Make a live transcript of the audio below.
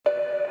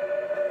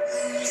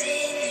Feeling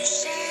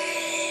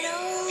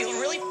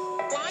really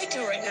lied to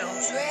right now.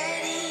 It's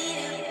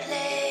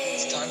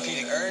time for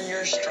you to earn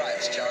your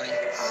stripes, Johnny.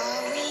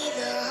 Are we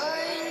the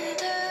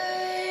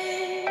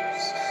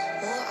hunters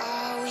or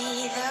are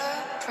we the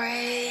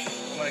prey?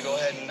 I'm gonna go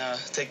ahead and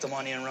take the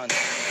money and run. I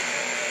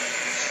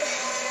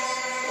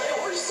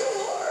worked so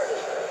hard.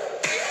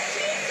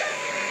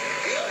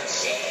 You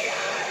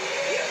cheater!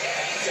 You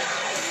get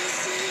done!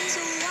 This is a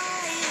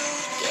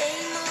wild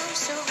game of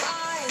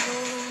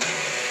survival.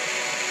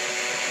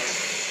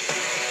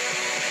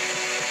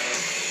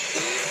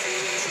 This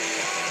is a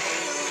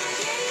wild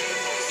game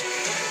of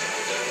survival.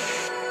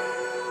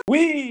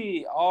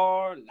 We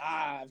are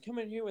live,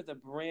 coming here with a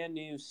brand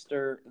new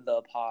Stir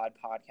the Pod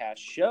podcast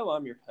show.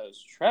 I'm your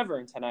host, Trevor,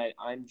 and tonight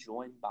I'm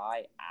joined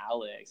by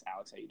Alex.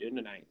 Alex, how you doing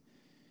tonight?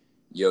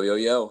 Yo, yo,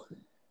 yo.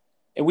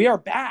 And we are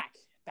back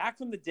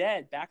from the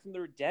dead, back from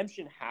the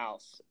Redemption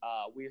House.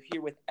 We're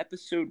here with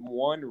episode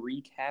 1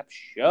 recap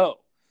show.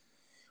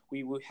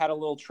 We had a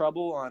little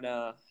trouble on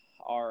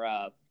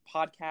our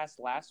podcast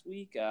last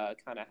week,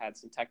 kind of had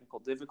some technical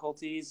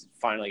difficulties,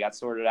 finally got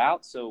sorted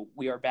out. So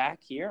we are back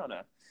here on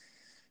a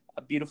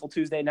beautiful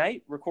Tuesday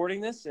night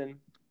recording this, and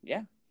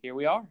yeah, here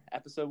we are,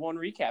 episode 1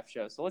 recap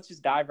show. So let's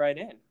just dive right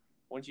in.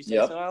 Wouldn't you say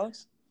so,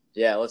 Alex?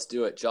 Yeah, let's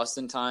do it. Just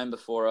in time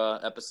before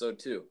episode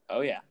 2.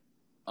 Oh, yeah.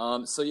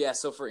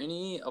 So for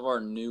any of our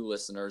new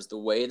listeners, the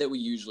way that we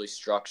usually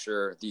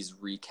structure these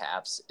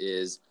recaps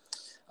is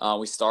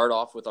we start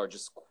off with our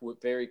just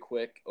very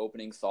quick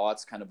opening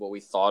thoughts, kind of what we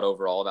thought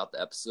overall about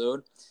the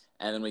episode,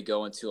 and then we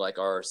go into like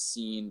our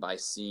scene by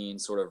scene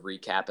sort of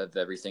recap of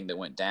everything that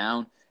went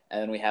down.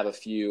 And then we have a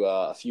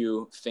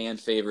few fan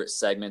favorite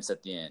segments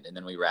at the end, and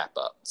then we wrap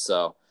up.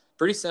 So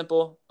pretty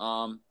simple.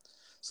 So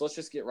let's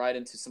just get right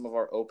into some of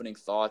our opening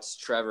thoughts.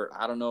 Trevor,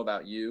 I don't know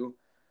about you,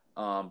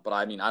 but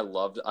I mean, I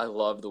loved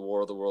the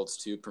War of the Worlds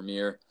 2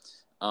 premiere.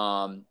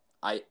 I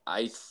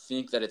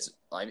think that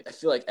I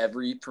feel like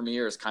every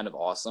premiere is kind of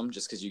awesome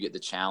just because you get the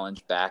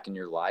challenge back in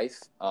your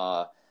life.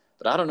 But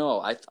I don't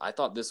know. I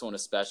thought this one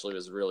especially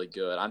was really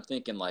good. I'm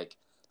thinking like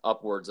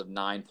upwards of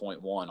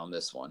 9.1 on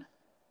this one.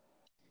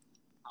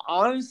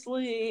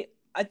 Honestly,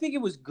 I think it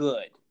was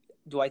good.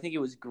 Do I think it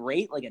was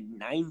great? Like a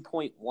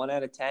 9.1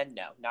 out of 10?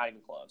 No, not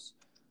even close.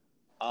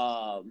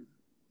 I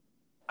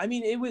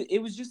mean,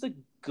 it was just a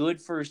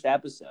good first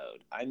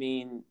episode. I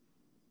mean,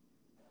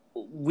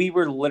 we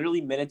were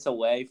literally minutes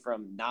away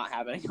from not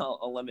having an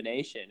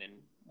elimination, and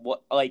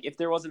what, like, if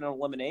there wasn't an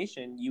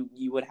elimination,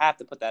 you would have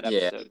to put that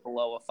episode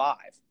below a 5,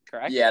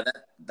 correct? Yeah,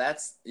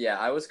 that's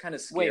I was kind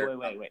of scared.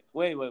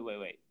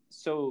 Wait.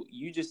 So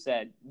you just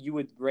said you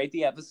would rate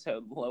the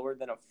episode lower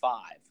than a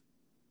 5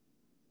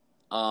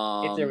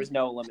 if there was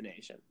no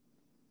elimination.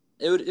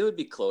 It would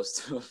be close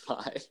to a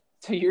 5.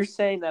 So you're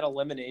saying that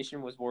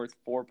elimination was worth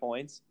 4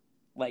 points,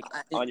 like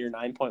on your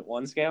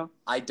 9.1 scale?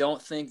 I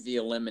don't think the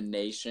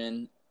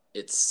elimination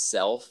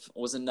itself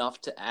was enough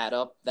to add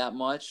up that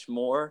much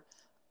more,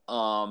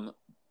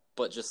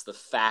 but just the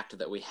fact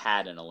that we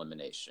had an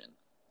elimination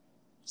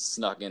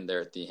snuck in there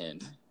at the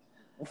end.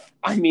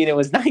 I mean, it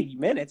was 90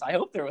 minutes. I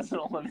hope there was an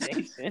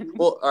elimination.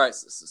 Well, all right.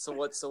 So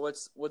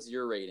what's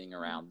your rating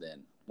around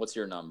then? What's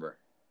your number?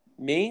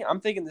 Me?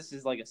 I'm thinking this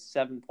is like a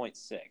 7.6,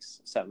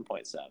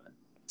 7.7.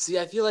 See,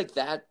 I feel like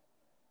that.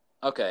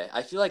 Okay,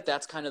 I feel like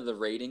that's kind of the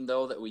rating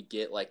though that we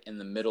get like in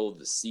the middle of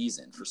the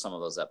season for some of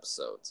those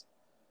episodes.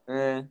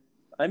 I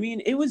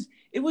mean, it was.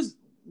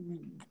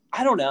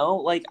 I don't know.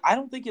 Like, I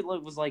don't think it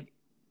was like.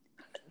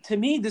 To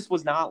me, this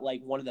was not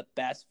like one of the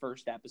best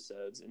first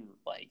episodes in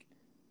like.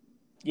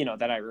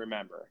 That I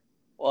remember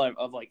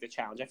of like the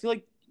challenge. I feel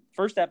like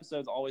first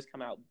episodes always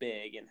come out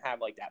big and have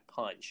like that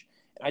punch.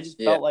 And I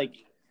just felt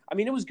like, I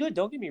mean, it was good.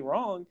 Don't get me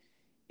wrong.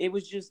 It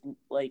was just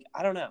like,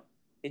 I don't know.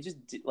 It just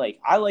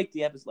like, I like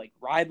the episode, like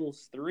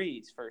Rivals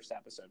 3's first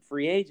episode,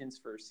 Free Agents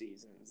first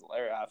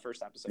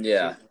episode.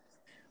 Yeah.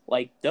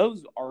 Like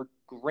those are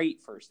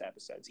great first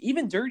episodes.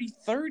 Even Dirty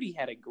 30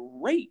 had a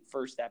great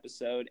first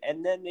episode,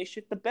 and then they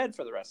shit the bed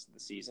for the rest of the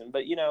season.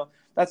 But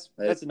that's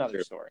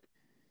another story.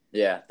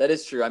 Yeah, that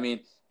is true. I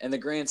mean, in the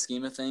grand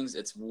scheme of things,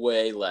 it's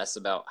way less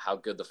about how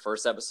good the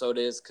first episode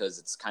is because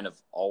it's kind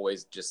of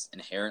always just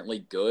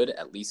inherently good,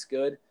 at least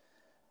good.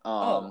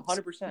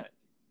 100%.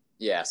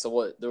 Yeah, so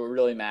what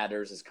really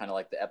matters is kind of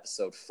like the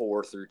episode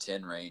 4 through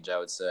 10 range, I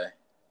would say.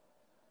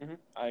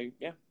 Mm-hmm.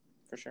 Yeah,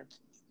 for sure.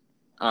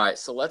 All right,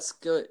 so let's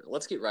get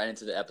right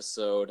into the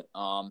episode.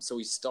 So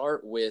we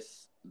start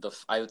with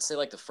I would say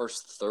like the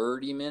first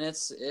 30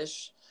 minutes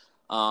ish.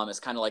 It's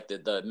kind of like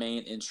the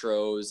main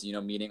intros,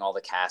 meeting all the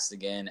cast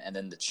again, and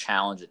then the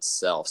challenge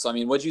itself. So, I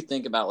mean, what'd you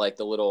think about like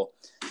the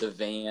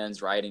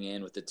vans riding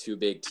in with the 2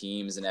 big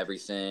teams and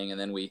everything,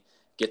 and then we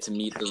get to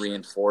meet the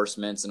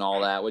reinforcements and all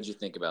that? What'd you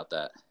think about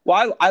that?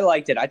 Well, I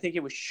liked it. I think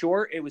it was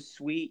short. It was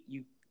sweet.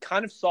 You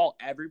kind of saw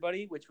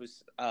everybody, which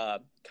was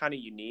kind of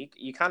unique.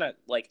 You kind of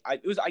like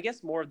it was, I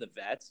guess, more of the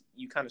vets.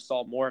 You kind of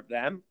saw more of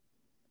them,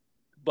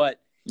 but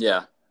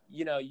yeah,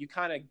 you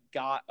kind of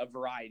got a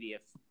variety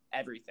of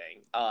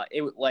everything.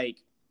 It like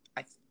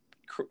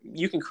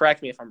you can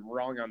correct me if I'm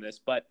wrong on this,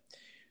 but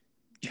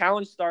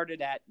Challenge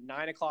started at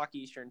 9 o'clock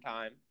Eastern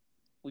time.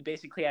 We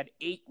basically had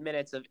 8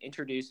 minutes of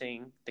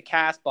introducing the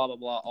cast, blah, blah,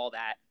 blah, all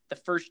that. The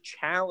first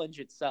challenge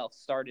itself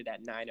started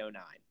at 9:09,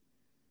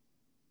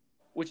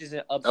 which is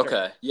absurd.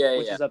 Okay. Yeah.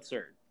 Which is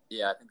absurd.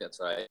 Yeah, I think that's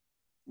right.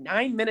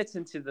 9 minutes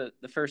into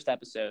the first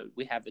episode,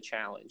 we have the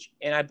challenge.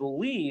 And I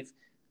believe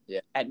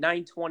at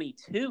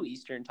 9:22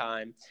 Eastern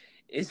time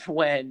is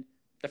when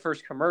the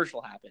first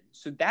commercial happened.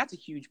 So that's a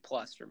huge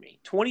plus for me.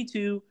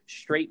 22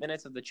 straight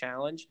minutes of the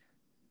challenge.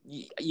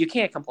 You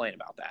can't complain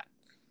about that.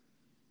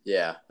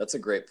 Yeah, that's a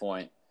great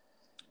point.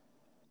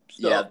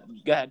 So, yeah.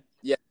 Go ahead.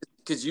 Yeah,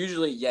 because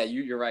usually,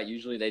 you're right.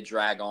 Usually they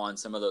drag on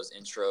some of those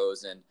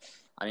intros. And,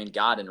 I mean,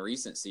 God, in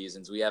recent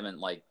seasons, we haven't,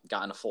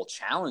 gotten a full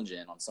challenge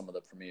in on some of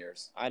the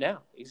premieres. I know,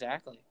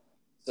 exactly.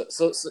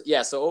 So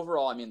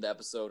overall, I mean, the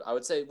episode, I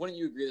would say, wouldn't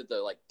you agree that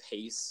the,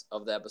 pace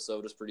of the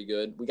episode was pretty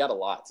good? We got a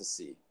lot to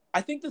see. I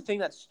think the thing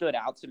that stood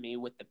out to me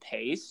with the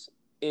pace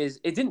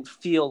is it didn't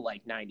feel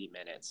like 90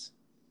 minutes.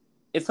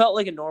 It felt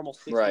like a normal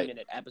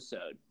 60-minute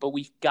episode, but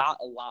we've got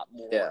a lot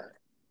more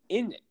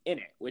in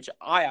it, which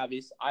I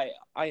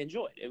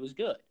enjoyed. It was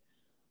good.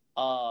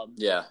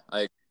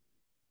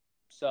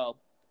 So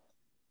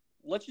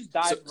let's just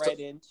dive right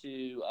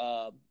into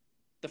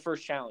the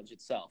first challenge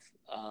itself.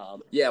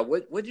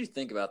 What did you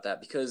think about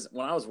that? Because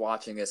when I was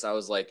watching this, I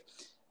was like,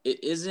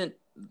 it isn't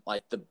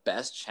the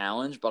best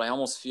challenge, but I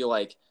almost feel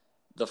like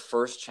the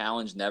first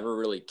challenge never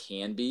really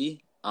can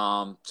be,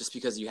 just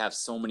because you have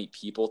so many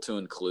people to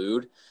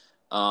include.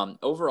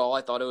 Overall,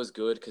 I thought it was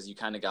good because you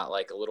kind of got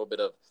a little bit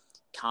of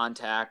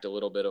contact, a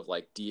little bit of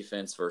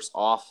defense versus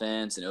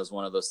offense, and it was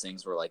one of those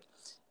things where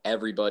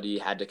everybody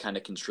had to kind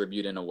of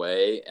contribute in a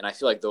way, and I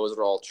feel like those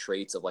are all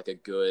traits of a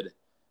good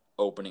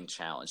opening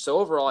challenge. So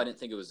overall, I didn't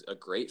think it was a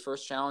great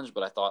first challenge,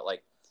 but I thought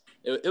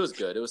it was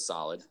good. It was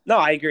solid. No,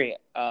 I agree.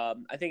 I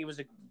think it was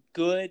a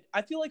good.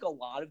 I feel like a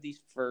lot of these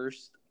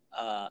first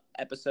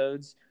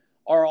episodes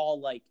are all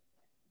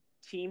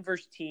team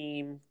versus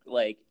team.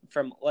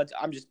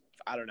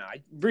 I don't know.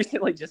 I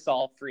recently just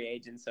saw Free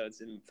Agents, so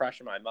it's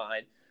fresh in my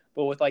mind.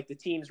 But with the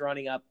teams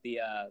running up the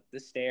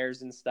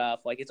stairs and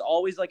stuff, it's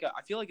always I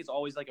feel like it's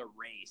always a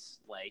race,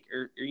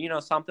 or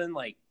something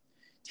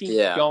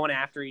teams going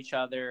after each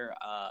other.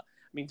 I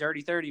mean,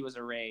 Dirty 30 was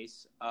a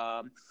race.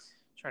 Trying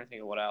to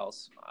think of what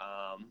else.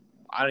 I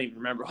don't even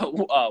remember.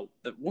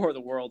 The War of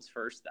the Worlds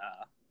first.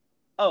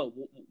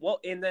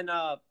 And then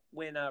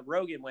when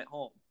Rogan went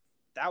home,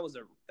 that was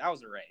a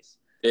race.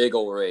 Big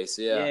old race,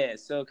 yeah. Yeah,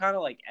 so kind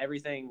of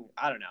everything.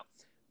 I don't know,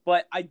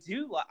 but I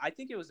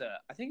think it was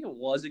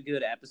a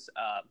good episode,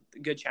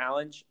 good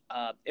challenge.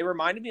 It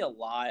reminded me a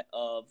lot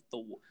of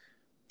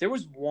there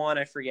was one,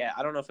 I forget.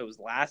 I don't know if it was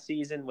last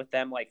season with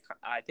them.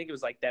 I think it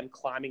was them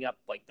climbing up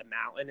the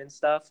mountain and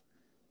stuff,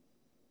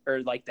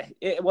 or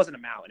it wasn't a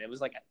mountain. It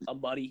was a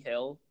muddy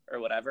hill or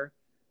whatever.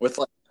 With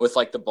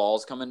the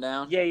balls coming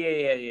down. Yeah.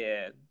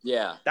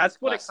 Yeah. That's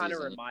what it kind of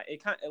reminded.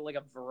 It kind of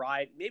a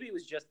variety. Maybe it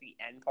was just the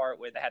end part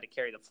where they had to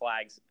carry the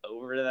flags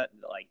over to that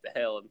the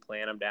hill and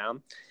plant them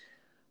down.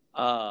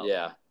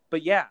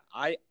 But yeah,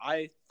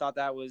 I thought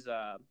that was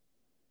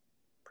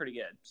pretty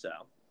good.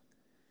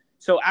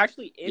 So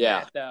actually in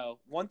that though,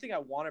 one thing I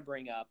want to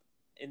bring up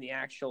in the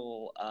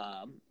actual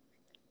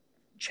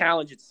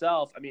challenge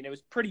itself, I mean, it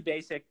was pretty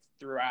basic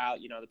throughout.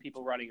 The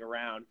people running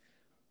around.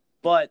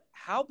 But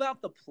how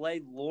about the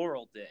play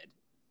Laurel did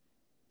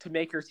to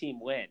make her team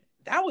win?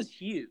 That was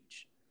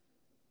huge.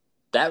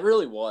 That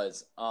really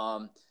was.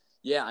 I'm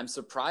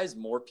surprised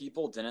more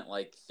people didn't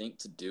think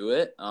to do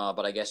it.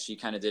 But I guess she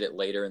kind of did it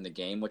later in the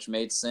game, which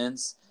made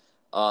sense.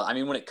 I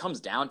mean, when it comes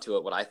down to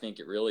it, what I think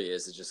it really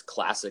is just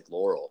classic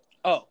Laurel.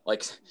 Oh,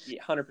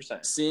 yeah,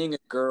 100%. Seeing a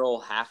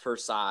girl half her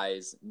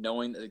size,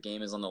 knowing that the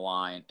game is on the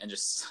line, and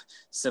just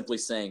simply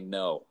saying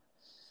no.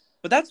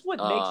 But that's what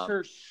makes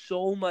her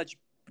so much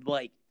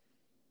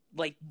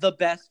the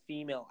best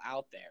female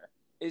out there.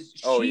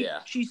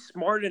 She's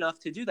smart enough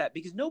to do that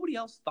because nobody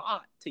else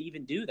thought to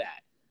even do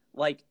that.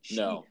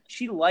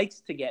 She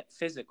likes to get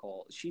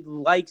physical. She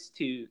likes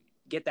to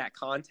get that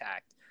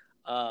contact.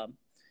 I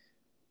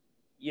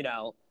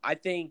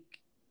think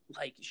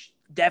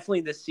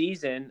definitely this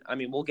season, I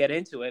mean, we'll get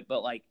into it,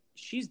 but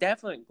she's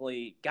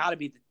definitely got to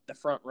be the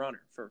front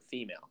runner for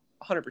female,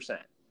 100%.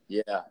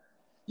 Yeah.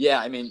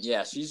 I mean,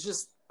 she's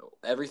just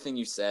everything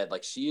you said.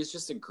 She is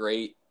just a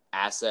great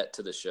asset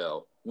to the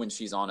show when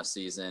she's on a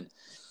season.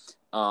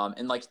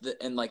 And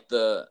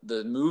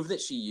the move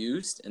that she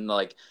used and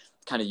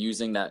kind of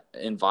using that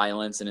in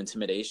violence and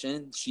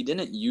intimidation, she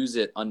didn't use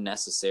it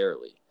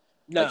unnecessarily.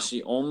 No.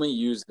 She only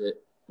used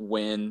it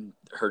when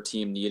her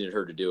team needed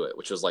her to do it,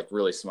 which was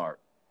really smart.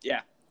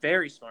 Yeah,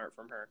 very smart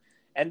from her.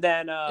 And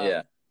then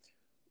I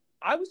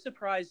was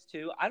surprised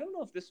too. I don't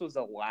know if this was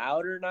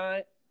allowed or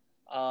not,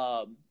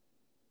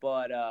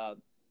 but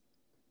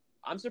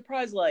I'm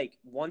surprised.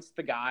 Once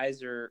the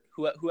guys or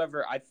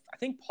whoever, I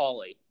think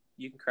Paulie.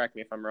 You can correct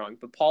me if I'm wrong,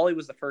 but Paulie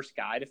was the first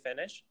guy to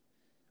finish,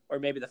 or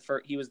maybe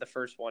he was the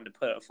first one to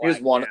put a flag. He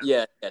was one. Down.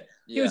 Yeah.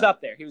 He was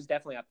up there. He was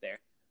definitely up there.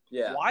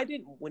 Yeah. Why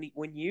didn't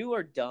when you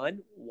are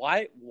done?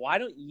 Why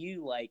don't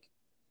you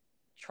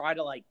try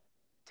to like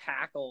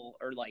tackle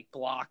or like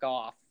block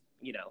off,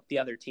 the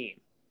other team.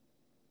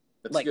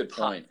 That's Like a good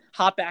point.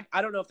 Hop back.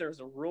 I don't know if there was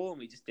a rule and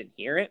we just didn't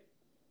hear it,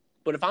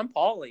 but if I'm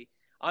Paulie,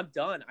 I'm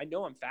done. I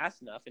know I'm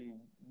fast enough, and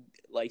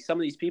like some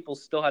of these people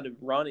still had to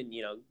run and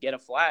get a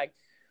flag.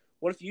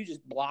 What if you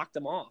just blocked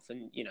them off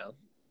and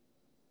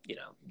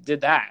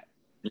did that?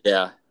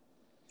 Yeah.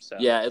 So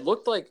Yeah, it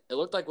looked like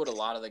what a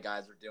lot of the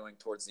guys were doing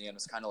towards the end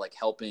was kind of like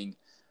helping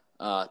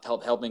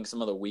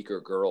some of the weaker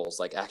girls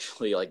like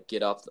actually like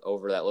get up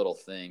over that little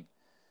thing.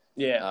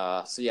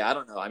 Yeah. So yeah, I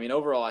don't know. I mean,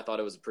 overall, I thought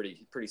it was a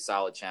pretty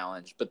solid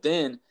challenge. But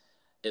then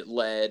it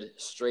led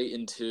straight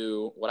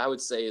into what I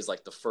would say is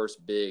like the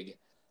first big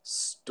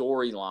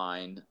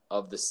storyline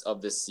of this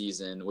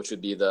season, which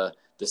would be the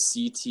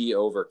CT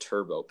over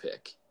Turbo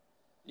pick.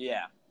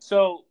 Yeah.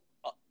 So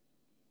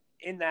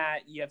in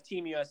that, you have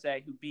Team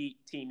USA who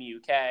beat Team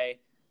UK.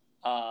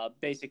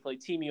 Basically,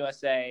 Team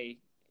USA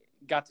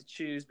got to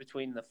choose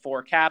between the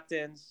 4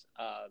 captains.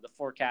 The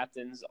 4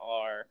 captains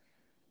are,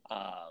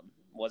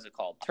 what's it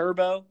called?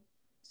 Turbo,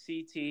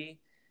 CT,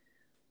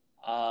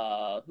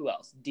 who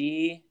else?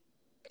 D,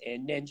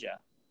 and Ninja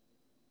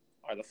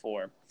are the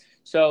 4.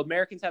 So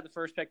Americans had the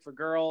first pick for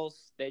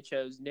girls. They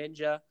chose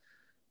Ninja.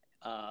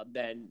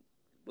 Then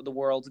the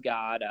world's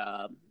got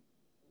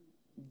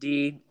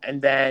D,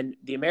 and then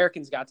the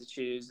Americans got to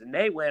choose, and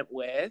they went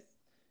with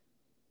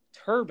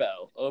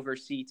Turbo over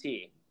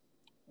CT,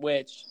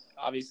 which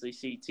obviously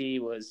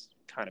CT was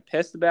kind of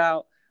pissed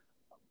about.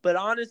 But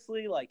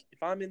honestly, like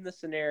if I'm in the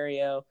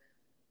scenario,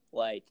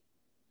 like,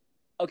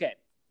 okay,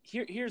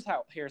 here's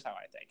how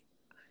I think.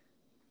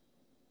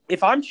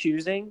 If I'm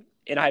choosing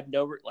and I have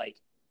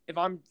if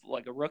I'm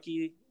like a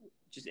rookie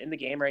just in the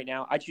game right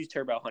now, I choose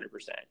Turbo 100%.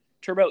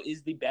 Turbo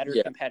is the better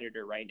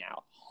competitor right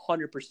now,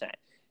 100%.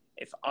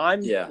 If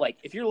I'm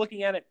if you're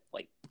looking at it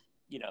like,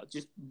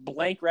 just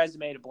blank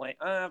resume to blank,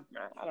 I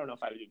don't know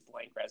if I would do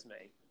blank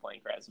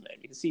resume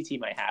because CT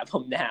might have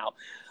them now.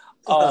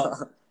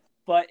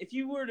 But if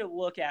you were to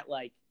look at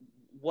like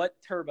what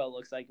Turbo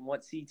looks like and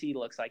what CT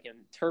looks like in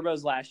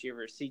Turbo's last year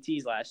versus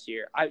CT's last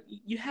year,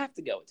 you have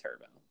to go with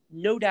Turbo.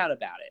 No doubt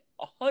about it.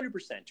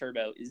 100%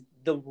 Turbo is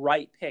the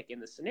right pick in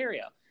the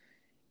scenario.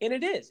 And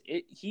it is.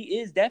 He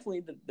is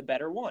definitely the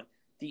better one.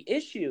 The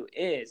issue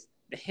is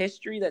the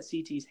history that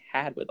CT's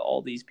had with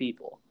all these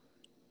people.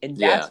 And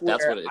that's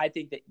where I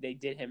think that they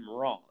did him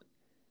wrong.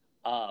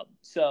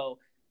 So,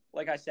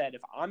 like I said,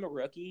 if I'm a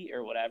rookie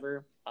or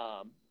whatever,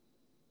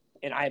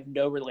 and I have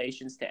no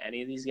relations to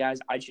any of these guys,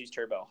 I choose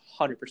Turbo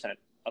 100%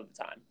 of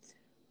the time.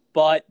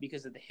 But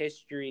because of the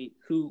history,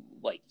 who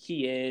like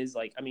he is,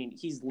 like I mean,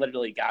 he's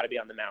literally got to be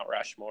on the Mount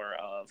Rushmore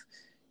of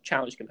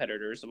challenge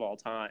competitors of all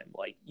time.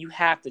 Like you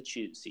have to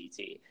choose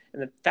CT,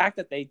 and the fact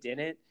that they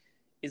didn't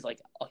is like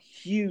a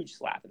huge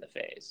slap in the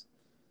face.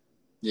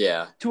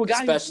 Yeah, to a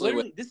guy who's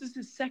literally this is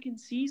his second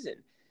season.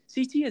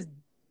 CT is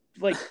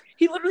like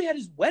he literally had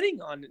his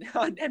wedding on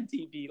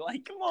MTV.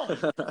 Like, come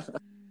on.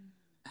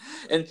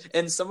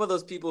 And some of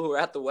those people who were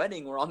at the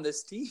wedding were on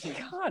this team.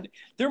 God,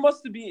 there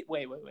must be.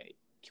 Wait.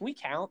 Can we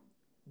count?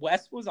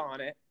 Wes was on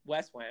it.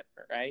 Wes went,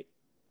 right?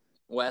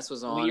 Wes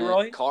was on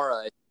Leroy? it.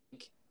 Cara, I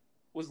think.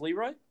 Was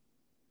Leroy?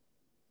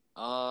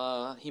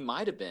 He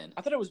might have been.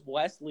 I thought it was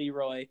Wes,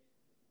 Leroy.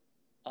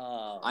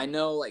 I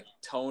know, like,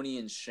 Tony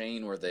and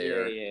Shane were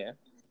there. Yeah.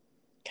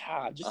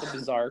 God, just a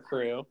bizarre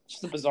crew.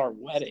 Just a bizarre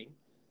wedding.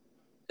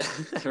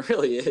 It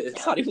really is.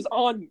 God, he was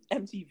on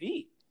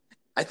MTV.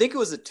 I think it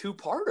was a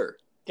 2-parter.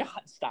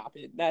 God, stop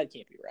it. That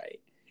can't be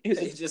right.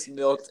 They just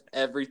milked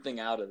everything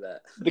out of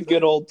that. The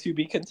good old to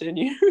be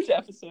continued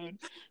episode.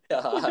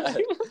 God.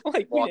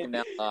 Like walking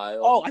down the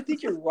aisle. Oh, I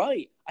think you're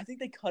right. I think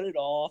they cut it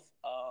off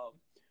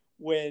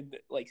when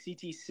like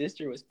CT's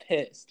sister was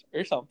pissed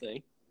or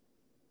something.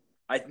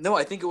 I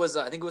think it was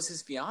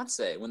his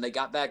fiance when they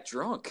got back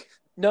drunk.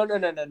 No.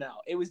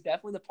 It was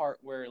definitely the part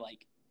where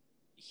like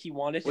he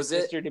wanted his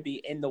sister to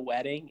be in the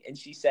wedding and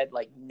she said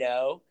like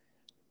no.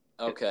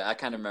 Okay, I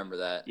kind of remember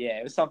that. Yeah,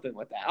 it was something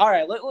with that. All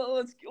right, let's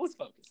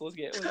focus.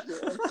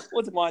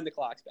 Let's wind the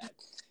clocks back.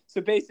 So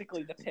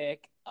basically, the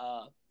pick,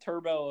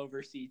 Turbo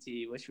over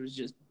CT, which was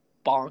just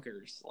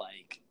bonkers.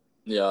 Like,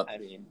 yeah. I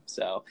mean,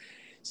 so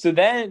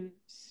then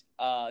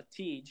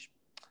Tej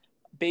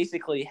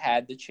basically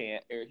had the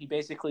chance, or he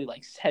basically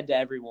like said to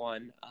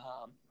everyone,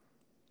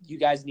 "You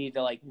guys need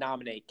to like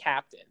nominate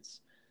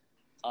captains."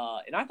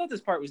 And I thought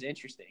this part was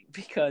interesting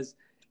because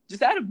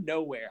just out of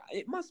nowhere,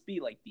 it must be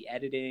like the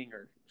editing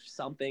or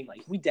something.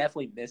 Like we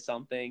definitely missed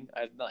something,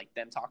 like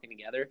them talking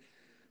together.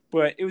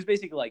 But it was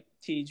basically like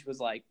Tej was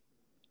like,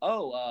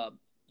 "Oh,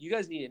 you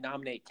guys need to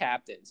nominate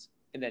captains,"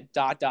 and then ...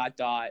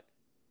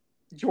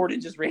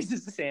 Jordan just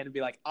raises his hand and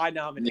be like, "I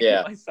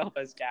nominate myself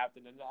as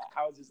captain," and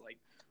I was just like,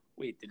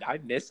 "Wait, did I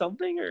miss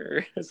something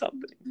or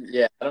something?"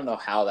 Yeah, I don't know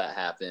how that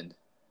happened.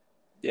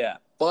 Yeah,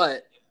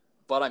 but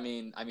I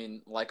mean,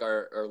 like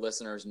our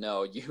listeners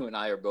know, you and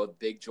I are both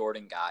big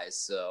Jordan guys,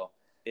 so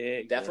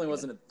it definitely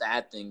wasn't a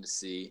bad thing to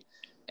see.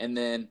 And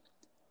then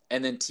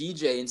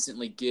TJ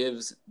instantly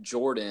gives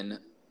Jordan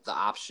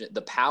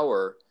the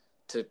power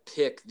to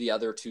pick the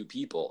other two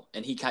people,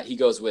 and he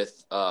goes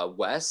with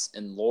Wes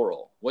and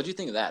Laurel. What do you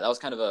think of that? That was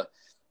kind of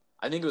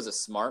I think it was a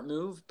smart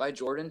move by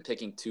Jordan,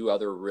 picking two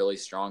other really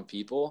strong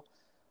people.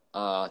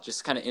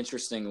 Just kind of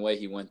interesting the way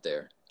he went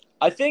there.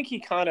 I think he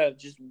kind of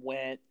just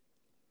went.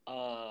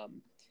 Well,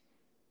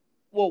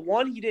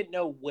 one, he didn't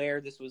know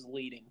where this was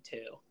leading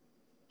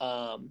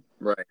to.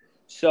 Right.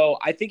 So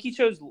I think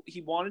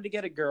he wanted to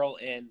get a girl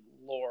in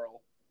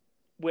Laurel,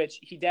 which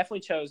he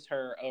definitely chose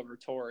her over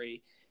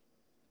Tori.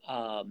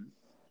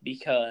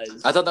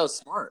 Because I thought that was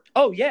smart.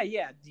 Oh yeah.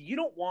 You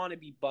don't want to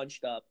be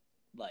bunched up,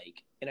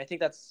 and I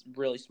think that's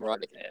really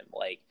smart of him.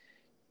 Like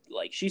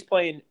she's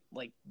playing,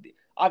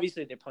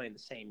 obviously they're playing the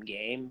same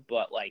game,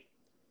 but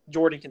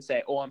Jordan can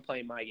say, "Oh, I'm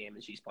playing my game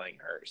and she's playing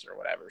hers," or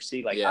whatever.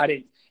 See, I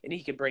didn't, and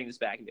he can bring this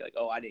back and be like,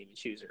 "Oh, I didn't even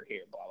choose her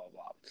here." Blah blah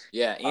blah.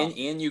 Yeah,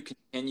 and you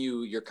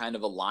continue your kind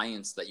of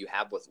alliance that you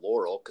have with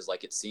Laurel, because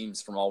it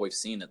seems from all we've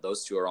seen that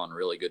those two are on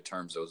really good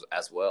terms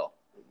as well.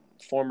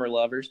 Former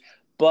lovers,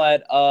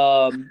 but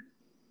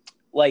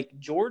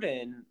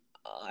Jordan,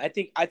 I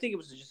think it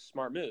was just a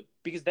smart move,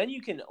 because then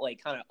you can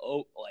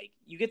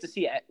you get to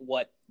see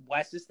what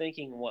Wes is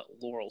thinking and what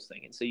Laurel's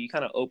thinking, so you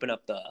kind of open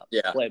up the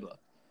playbook.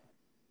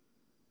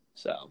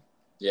 So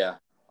yeah,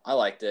 I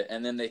liked it.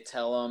 And then they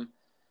tell them,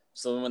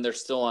 so when they're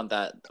still at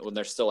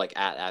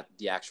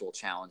the actual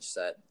challenge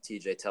set,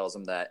 TJ tells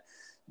them that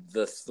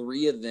the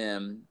three of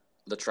them,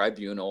 the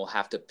tribunal,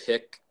 have to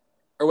pick.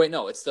 Or wait,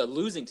 no, it's the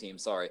losing team.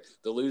 Sorry,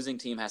 the losing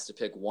team has to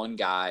pick one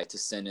guy to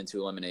send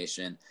into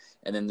elimination,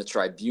 and then the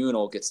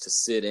tribunal gets to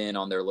sit in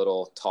on their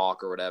little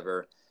talk or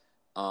whatever,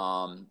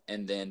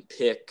 and then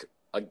pick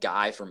a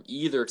guy from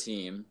either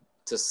team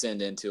to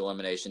send into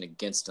elimination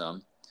against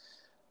them.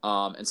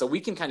 And so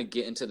we can kind of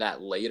get into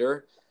that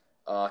later,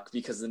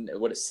 because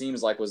what it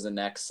seems like was the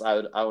next,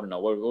 I don't know,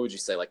 what would you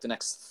say, the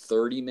next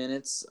 30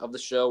 minutes of the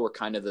show were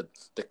kind of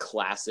the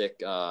classic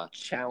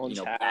challenge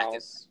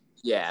house.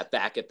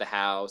 Back at the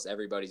house,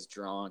 everybody's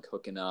drunk,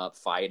 hooking up,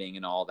 fighting,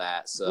 and all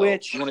that. So you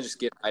want to just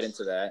get right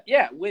into that?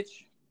 Yeah,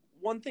 which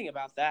one thing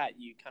about that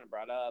you kind of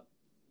brought up,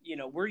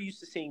 we're used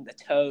to seeing the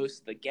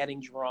toast, the getting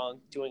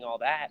drunk, doing all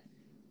that.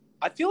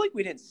 I feel like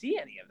we didn't see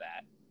any of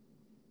that.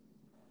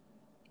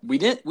 We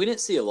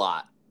didn't see a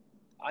lot.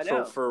 I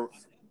know. For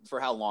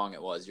how long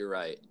it was. You're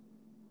right.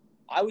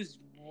 I was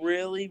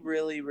really,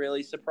 really,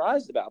 really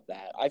surprised about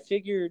that. I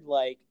figured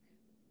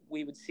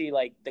we would see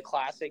the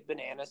classic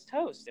bananas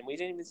toast, and we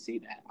didn't even see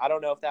that. I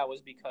don't know if that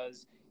was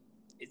because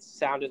it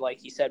sounded like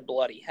he said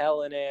bloody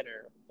hell in it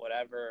or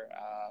whatever.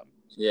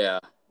 Yeah.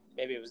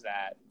 Maybe it was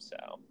that. So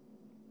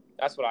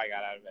that's what I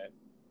got out of it.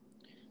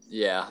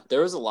 Yeah,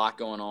 there was a lot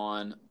going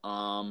on.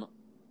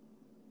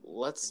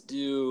 Let's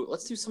do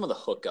some of the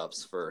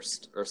hookups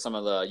first, or some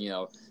of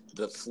the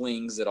the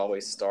flings that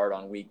always start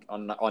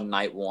on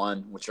night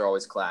one, which are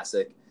always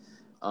classic.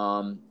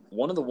 One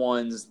of the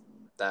ones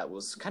that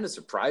was kind of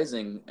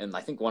surprising, and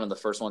I think one of the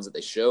first ones that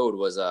they showed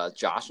was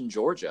Josh and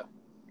Georgia.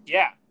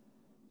 Yeah.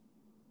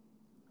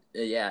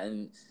 Yeah,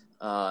 and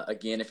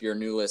again, if you're a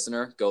new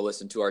listener, go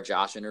listen to our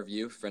Josh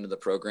interview, friend of the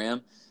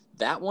program.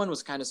 That one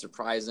was kind of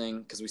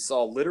surprising because we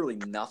saw literally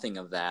nothing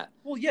of that.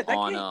 Well, yeah,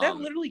 that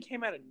literally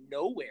came out of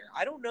nowhere.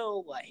 I don't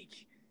know,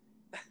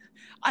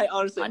 I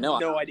honestly have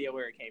no idea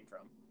where it came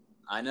from.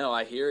 I know,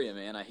 I hear you,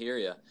 man. I hear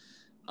you.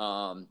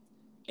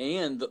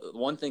 And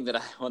one thing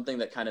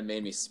that kind of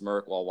made me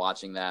smirk while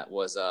watching that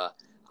was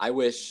I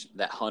wish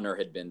that Hunter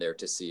had been there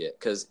to see it,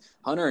 because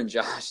Hunter and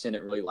Josh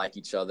didn't really like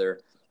each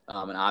other,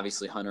 and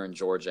obviously Hunter and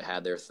Georgia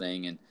had their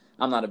thing, and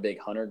I'm not a big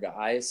Hunter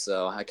guy,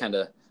 so I kind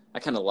of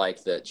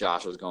liked that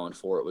Josh was going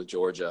for it with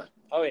Georgia.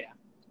 Oh yeah,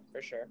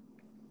 for sure.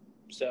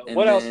 So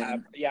what else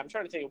happened? Yeah, I'm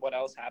trying to think of what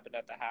else happened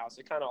at the house.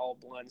 It kind of all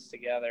blends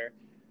together.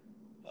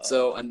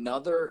 So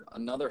another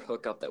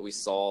hookup that we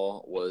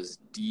saw was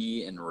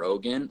Dee and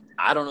Rogan.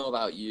 I don't know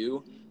about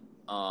you.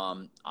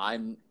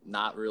 I'm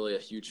not really a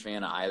huge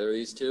fan of either of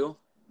these two.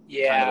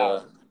 Yeah.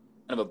 Kind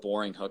of a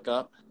boring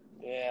hookup.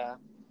 Yeah.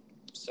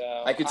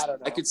 So I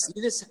could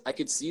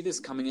see this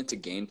coming into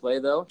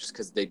gameplay though, just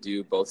because they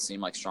do both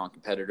seem like strong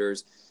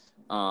competitors.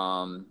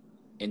 And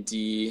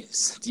Dee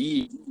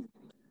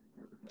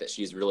that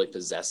she's really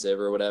possessive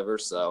or whatever.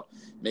 So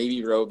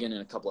maybe Rogan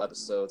in a couple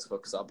episodes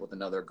hooks up with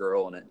another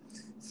girl and it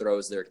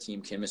throws their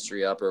team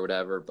chemistry up or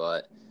whatever.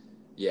 But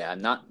yeah,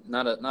 not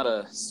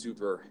a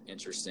super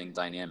interesting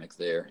dynamic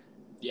there.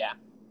 Yeah,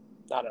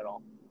 not at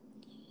all.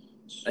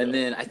 So. And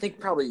then I think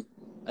probably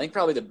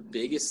the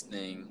biggest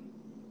thing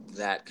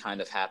that kind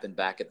of happened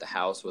back at the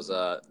house was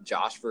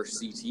Josh versus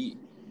CT.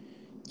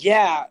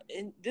 Yeah,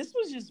 and this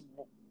was just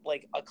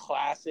a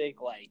classic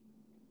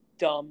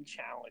dumb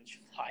challenge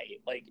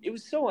fight. It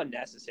was so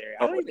unnecessary.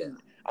 I don't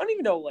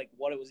even know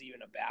what it was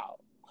even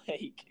about.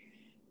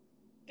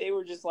 They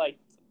were just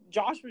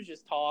Josh was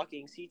just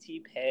talking.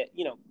 CT pit,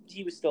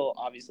 he was still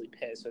obviously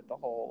pissed with the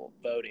whole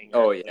voting.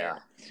 Oh yeah.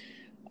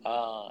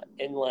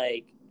 And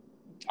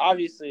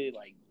obviously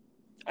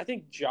I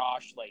think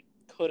Josh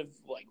could have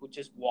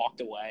just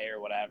walked away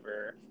or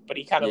whatever, but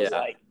he kind of was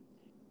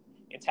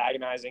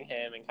antagonizing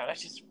him and kind of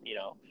just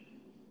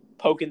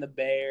poking the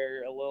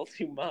bear a little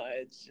too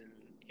much, and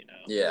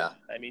Yeah.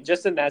 I mean,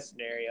 just in that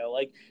scenario,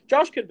 like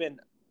Josh could have been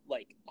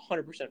like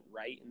 100%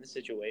 right in the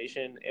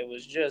situation. It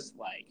was just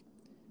like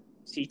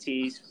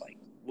CT's like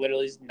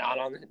literally not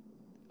on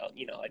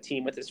a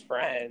team with his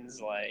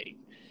friends, like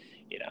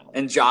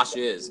And Josh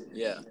is.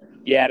 Yeah.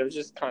 yeah, it was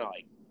just kind of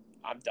like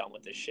I'm done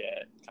with this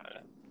shit kind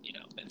of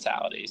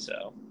mentality.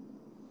 So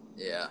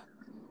Yeah.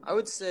 I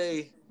would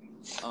say,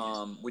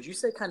 would you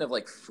say kind of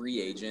like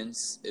free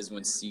agents is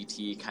when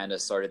CT kind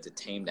of started to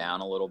tame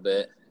down a little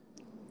bit?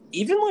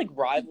 even like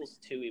Rivals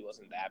 2, he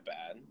wasn't that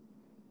bad.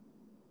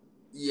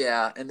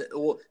 Yeah, and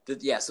so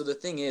the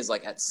thing is,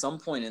 like, at some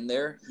point in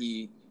there,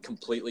 he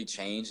completely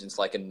changed into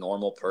like a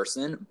normal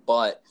person,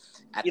 but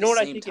at You know the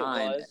what I same think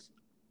time, it was?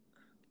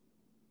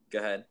 go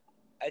ahead.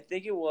 I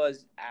think it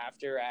was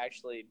after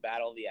actually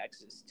Battle of the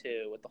Exes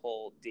 2 with the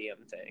whole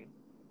DM thing.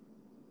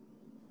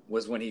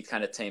 Was when he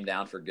kind of tamed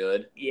down for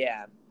good.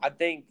 Yeah, I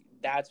think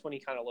that's when he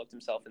kind of looked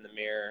himself in the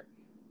mirror.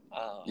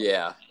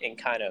 Yeah, and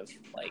kind of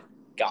like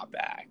got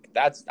back.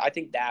 I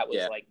think that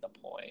was like the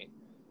point.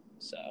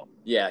 So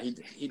yeah,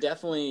 he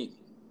definitely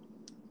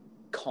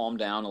calmed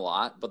down a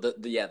lot. But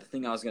the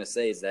thing I was gonna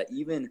say is that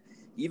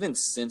even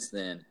since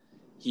then,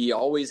 he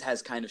always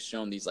has kind of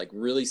shown these like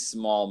really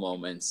small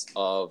moments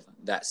of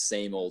that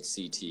same old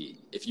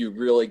CT. If you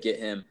really get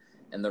him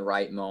in the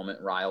right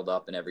moment, riled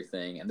up and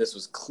everything, and this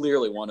was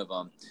clearly one of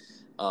them.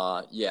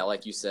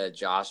 Like you said,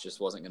 Josh just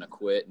wasn't gonna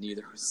quit.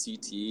 Neither was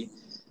CT.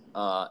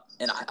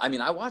 And I mean,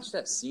 I watched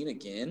that scene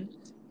again.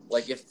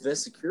 Like, if the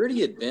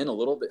security had been a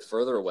little bit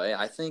further away,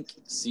 I think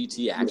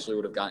CT actually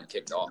would have gotten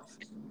kicked off.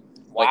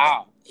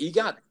 wow.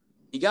 Like,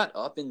 he got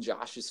up in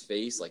Josh's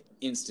face like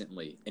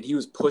instantly, and he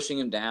was pushing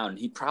him down. And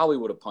he probably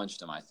would have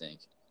punched him, I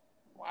think.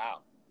 Wow.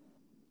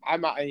 I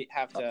might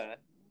have to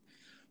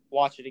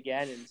watch it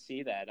again and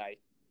see that. I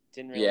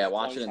didn't really. Yeah,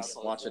 watch it in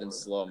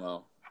slow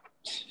mo.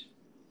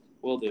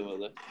 We'll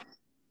do it.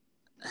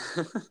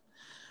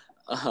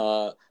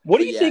 What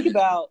do you think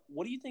about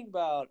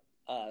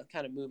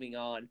kind of moving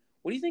on?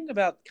 What do you think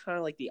about kind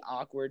of like the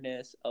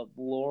awkwardness of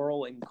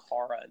Laurel and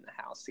Cara in the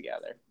house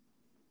together?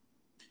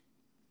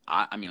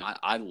 I mean,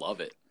 I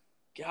love it.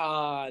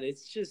 God,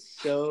 it's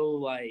just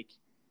so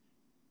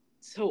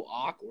so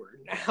awkward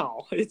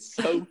now. It's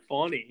so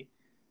funny.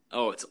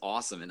 Oh, it's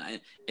awesome.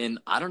 And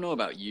I don't know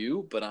about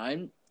you, but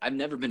I've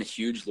never been a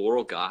huge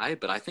Laurel guy,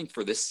 but I think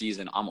for this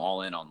season I'm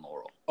all in on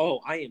Laurel. Oh,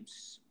 I am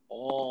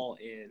all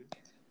in.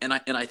 And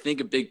I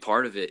think a big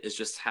part of it is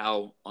just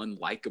how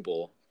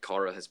unlikable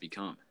Cara has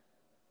become.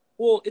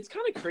 Well, it's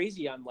kind of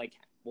crazy.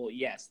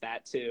 Yes,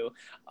 that too.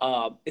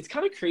 It's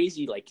kind of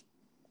crazy, like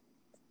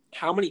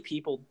how many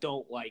people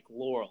don't like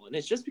Laurel, and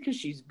it's just because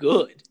she's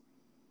good.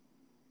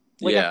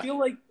 Like, yeah. I feel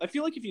like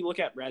if you look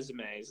at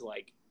resumes,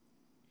 like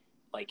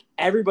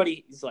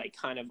everybody is like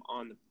kind of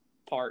on the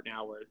part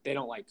now where they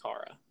don't like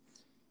Cara.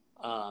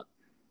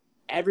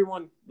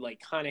 Everyone like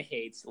kind of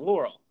hates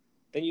Laurel.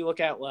 Then you look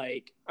at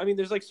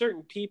there's like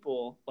certain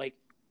people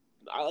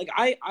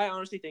I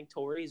honestly think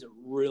Tori is a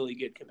really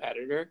good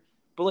competitor,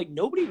 but like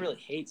nobody really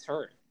hates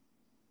her.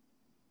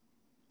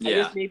 Yeah. I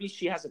guess maybe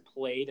she hasn't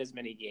played as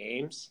many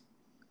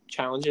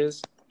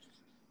challenges,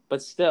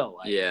 but still,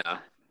 I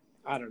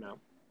don't know.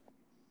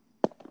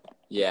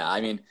 Yeah,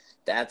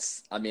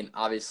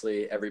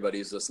 obviously everybody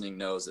who's listening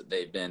knows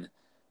that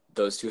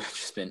those two have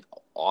just been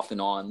off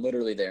and on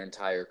literally their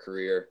entire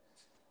career.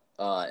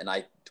 And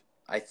I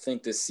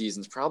think this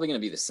season's probably going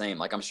to be the same.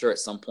 Like, I'm sure at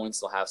some points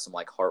they'll have some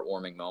like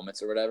heartwarming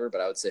moments or whatever, but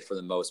I would say for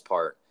the most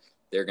part,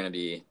 they're going to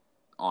be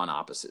on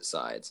opposite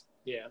sides.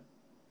 Yeah.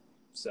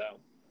 So.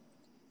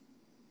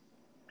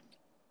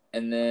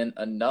 And then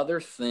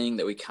another thing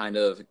that we kind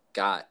of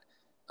got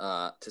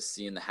to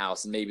see in the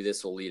house, and maybe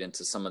this will lead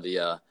into some of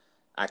the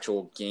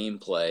actual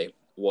gameplay,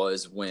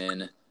 was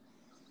when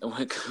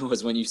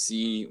you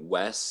see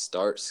Wes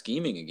start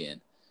scheming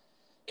again.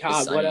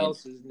 God, what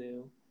else is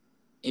new?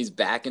 He's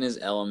back in his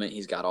element.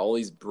 He's got all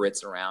these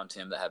Brits around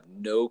him that have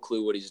no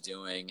clue what he's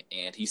doing,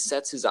 and he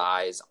sets his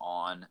eyes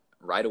on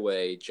right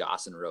away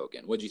Joss and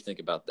Rogan. What do you think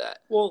about that?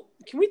 Well,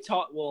 can we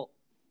talk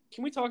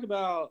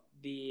about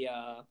the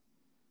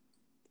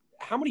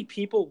how many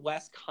people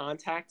Wes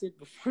contacted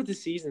before the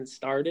season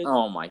started?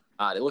 Oh my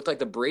God, it looked like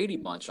the Brady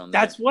Bunch on that.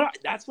 That's what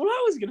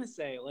I was gonna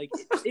say. Like,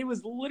 it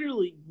was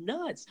literally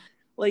nuts.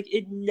 Like,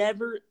 it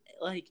never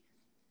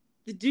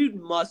the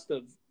dude must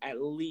have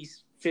at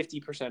least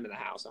 50% of the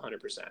house,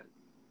 100%.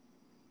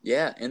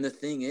 Yeah, and the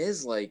thing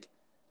is,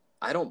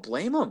 I don't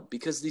blame him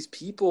because these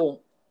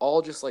people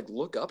all just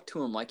look up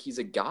to him like he's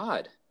a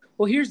god.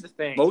 Well, here's the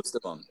thing. Most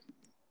of them.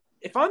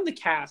 If I'm the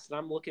cast and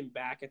I'm looking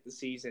back at the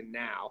season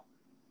now,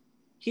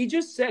 he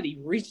just said he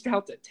reached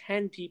out to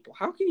 10 people.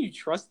 How can you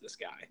trust this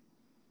guy?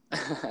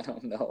 I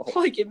don't know.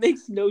 It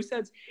makes no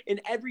sense.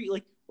 In every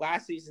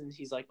last season,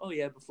 he's like, "Oh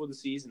yeah, before the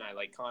season, I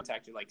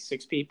contacted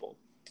 6 people."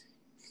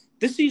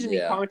 This season, he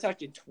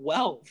contacted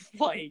 12.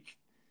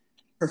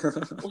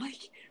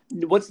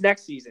 What's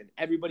next season?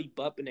 Everybody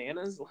but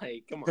Bananas?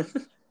 Come on.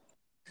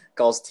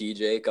 Calls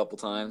TJ a couple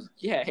times.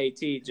 Yeah, hey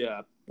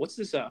TJ, what's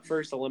this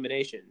first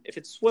elimination? If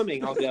it's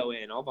swimming, I'll go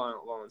in. I'll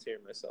volunteer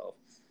myself.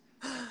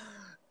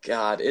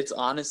 God, it's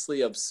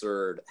honestly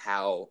absurd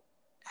how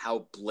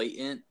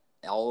blatant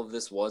all of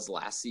this was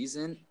last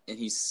season, and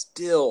he's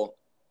still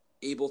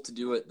able to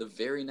do it the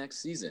very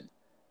next season.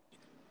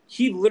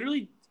 He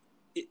literally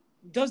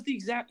does the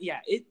exact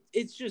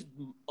it's just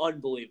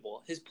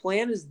unbelievable. His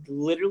plan is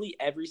literally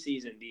every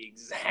season the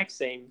exact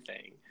same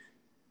thing.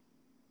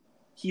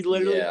 He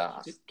literally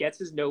just gets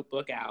his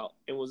notebook out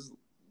and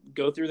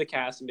go through the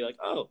cast and be like,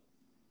 oh,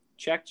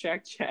 check,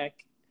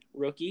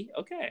 rookie,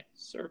 okay,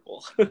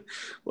 circle.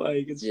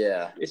 Like it's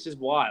just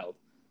wild.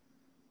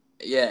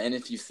 Yeah, and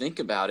if you think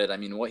about it, I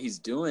mean, what he's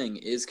doing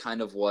is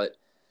kind of what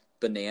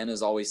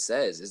Bananas always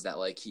says, is that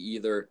like he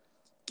either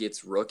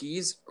gets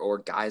rookies or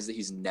guys that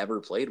he's never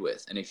played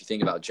with. And if you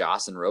think about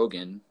Joss and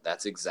Rogan,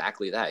 that's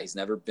exactly that. He's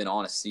never been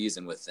on a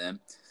season with them.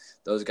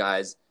 Those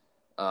guys,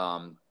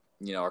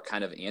 are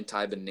kind of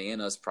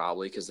anti-Bananas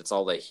probably because it's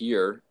all they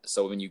hear.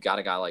 So when you got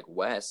a guy like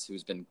Wes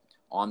who's been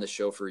on the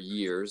show for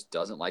years,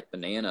 doesn't like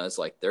Bananas,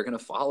 like they're going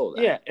to follow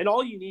that. Yeah, and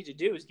all you need to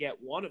do is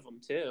get one of them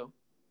too.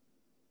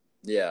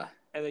 Yeah.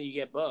 And then you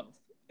get both.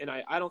 And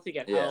I don't think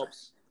it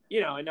helps.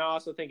 And I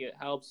also think it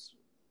helps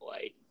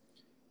like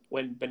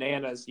when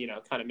Bananas,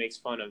 kind of makes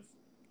fun of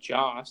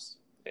Joss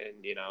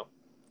and,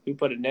 who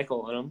put a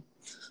nickel in him.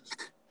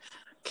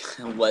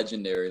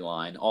 Legendary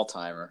line,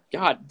 all-timer.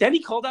 God, then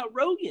he called out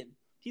Rogan.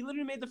 He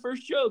literally made the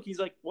first joke. He's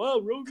like, wow,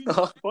 Rogan,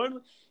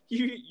 finally,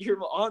 you're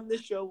on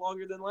this show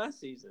longer than last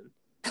season.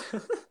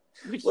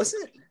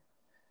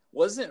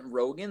 Wasn't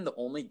Rogan the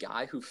only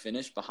guy who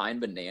finished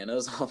behind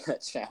Bananas on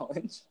that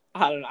challenge?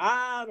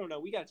 I don't know.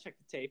 We got to check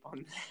the tape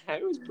on that.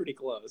 It was pretty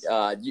close.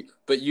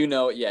 But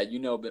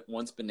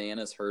once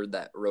Bananas heard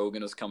that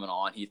Rogan was coming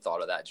on, he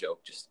thought of that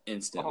joke just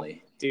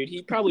instantly. Oh, dude,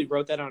 he probably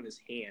wrote that on his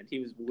hand. He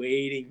was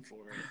waiting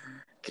for it.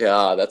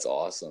 God, that's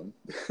awesome.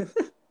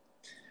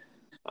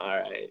 All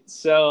right.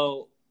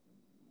 So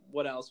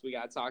what else we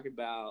got to talk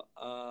about?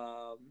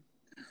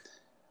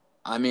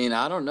 I mean,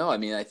 I don't know. I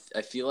mean,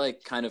 I feel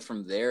like kind of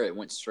from there it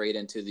went straight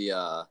into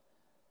the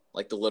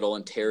like the little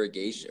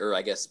interrogation, or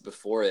I guess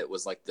before it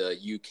was like the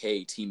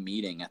UK team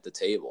meeting at the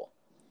table.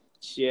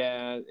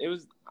 Yeah, it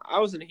was. I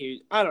wasn't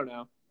huge. I don't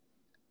know.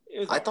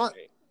 It was.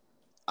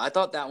 I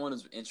thought that one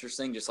was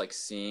interesting, just like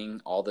seeing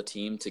all the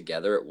team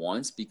together at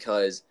once,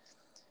 because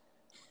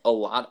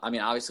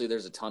obviously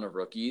there's a ton of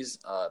rookies,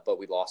 but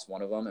we lost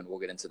one of them, and we'll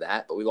get into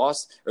that.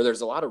 But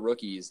there's a lot of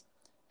rookies,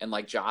 and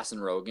like Joss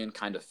and Rogan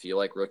kind of feel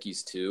like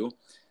rookies too.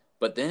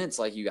 But then it's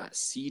like you got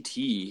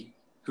CT,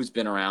 who's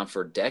been around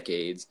for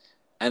decades,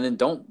 and then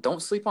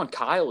don't sleep on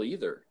Kyle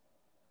either.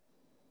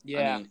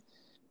 Yeah. I mean,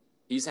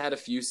 he's had a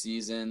few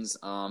seasons.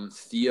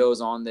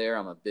 Theo's on there.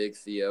 I'm a big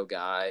Theo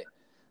guy.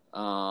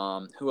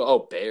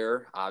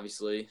 Bear,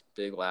 obviously,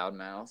 big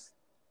loudmouth.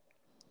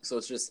 So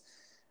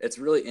it's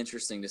really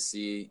interesting to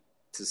see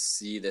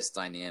this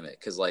dynamic,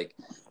 because like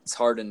it's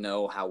hard to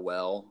know how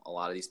well a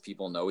lot of these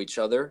people know each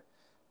other.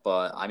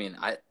 But I mean,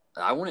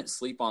 I wouldn't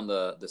sleep on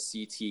the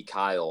CT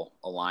Kyle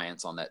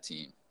alliance on that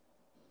team.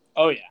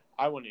 Oh yeah,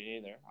 I wouldn't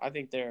either. I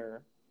think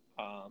they're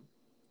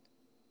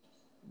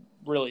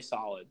really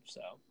solid.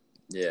 So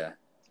yeah.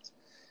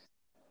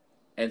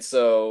 And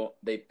so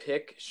they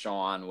pick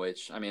Sean,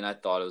 which I mean I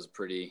thought it was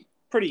pretty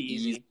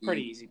easy.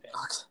 Pretty easy pick.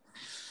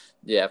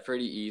 Yeah,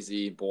 pretty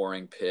easy,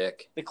 boring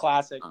pick. The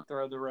classic,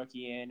 throw the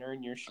rookie in,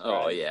 earn your stripes.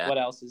 Oh yeah. What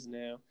else is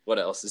new?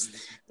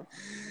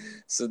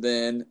 So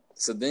then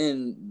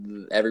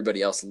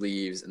everybody else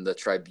leaves, and the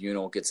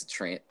tribunal gets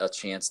a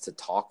chance to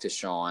talk to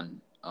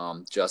Sean,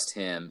 just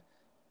him.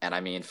 And I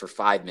mean, for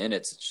 5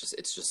 minutes,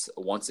 it's just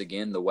once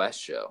again the West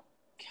show.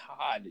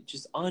 God,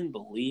 just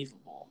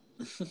unbelievable.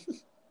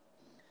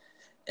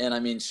 And I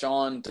mean,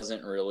 Sean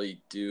doesn't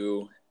really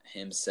do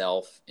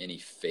himself any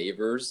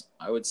favors,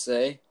 I would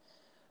say.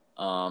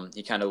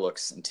 He kind of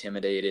looks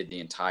intimidated the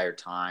entire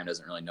time,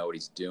 doesn't really know what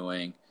he's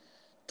doing,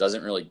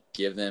 doesn't really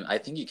give them. I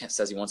think he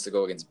says he wants to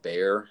go against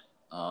Bear.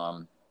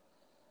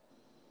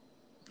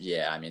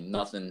 Yeah, I mean,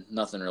 nothing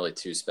really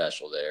too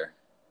special there.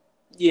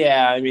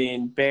 Yeah, I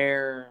mean,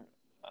 Bear,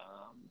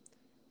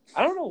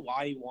 I don't know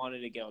why he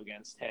wanted to go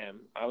against him.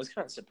 I was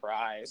kind of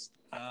surprised.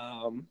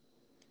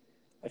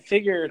 I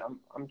figured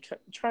I'm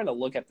trying to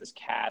look at this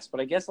cast, but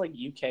I guess like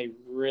UK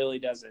really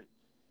doesn't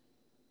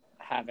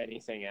have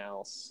anything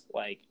else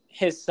like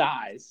his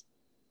size.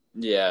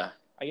 Yeah,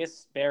 I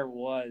guess Bear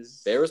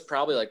was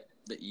probably like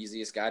the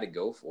easiest guy to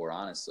go for,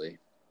 honestly.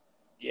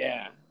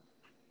 Yeah.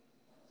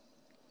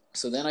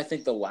 So then I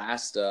think the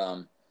last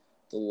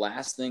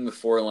thing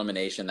before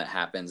elimination that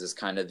happens is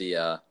kind of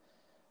the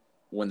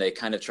when they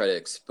kind of try to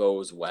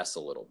expose Wes a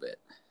little bit.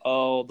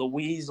 Oh, the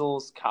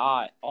weasel's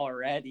caught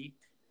already.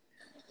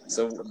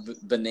 So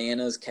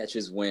Bananas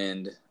catches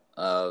wind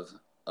of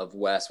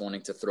Wes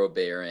wanting to throw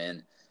Bear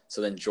in.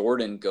 So then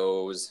Jordan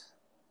goes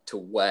to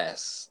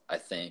Wes, I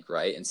think,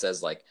 right, and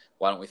says like,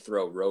 "Why don't we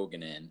throw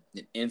Rogan in?"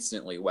 And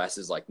instantly Wes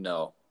is like,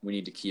 "No, we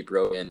need to keep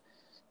Rogan,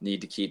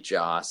 need to keep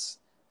Joss,"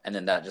 and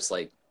then that just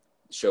like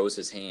shows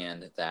his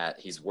hand that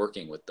he's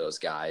working with those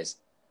guys.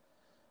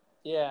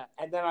 Yeah,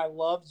 and then I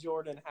love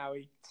Jordan how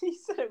he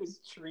said it was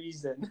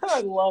treason.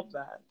 I love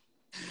that.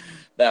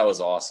 That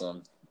was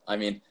awesome. I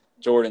mean,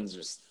 Jordan's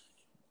just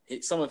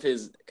some of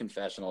his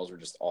confessionals were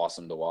just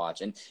awesome to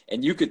watch, and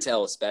you could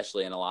tell,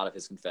 especially in a lot of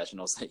his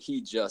confessionals, that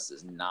he just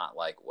is not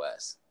like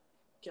Wes.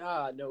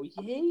 God, no, he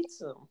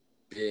hates him.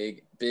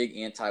 Big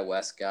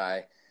anti-West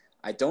guy.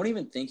 I don't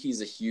even think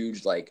he's a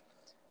huge like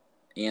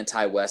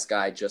anti-West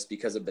guy just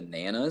because of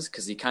Bananas,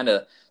 because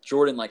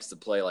Jordan likes to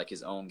play like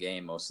his own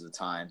game most of the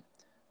time.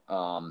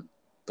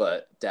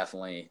 But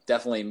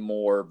definitely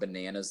more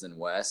Bananas than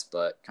Wes,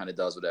 but kind of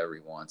does whatever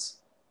he wants.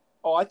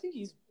 Oh, I think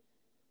he's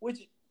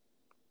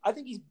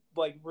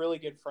like really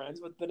good friends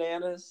with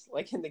Bananas,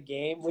 like in the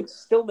game, which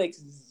still makes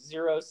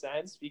zero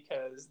sense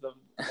because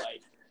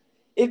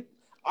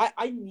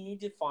I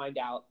need to find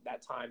out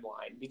that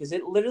timeline because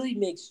it literally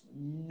makes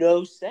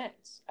no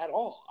sense at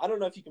all. I don't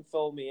know if you can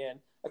fill me in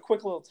a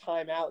quick little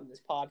timeout in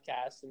this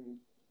podcast and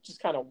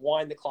just kind of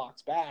wind the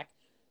clocks back.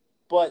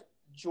 But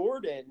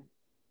Jordan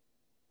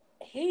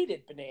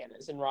hated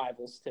Bananas in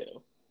Rivals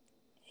too.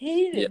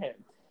 Hated him.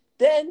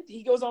 Then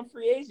he goes on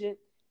free agent,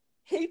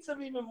 hates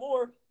him even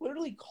more,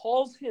 literally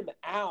calls him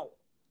out.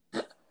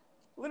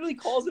 Literally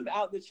calls him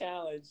out in the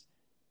challenge.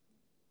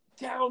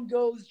 Down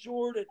goes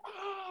Jordan.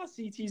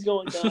 CT's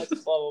going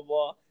nuts, blah, blah,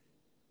 blah.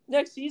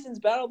 Next season's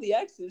Battle of the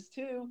X's,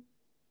 too.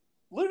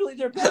 Literally,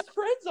 they're best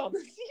friends on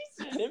the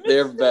season.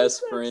 They're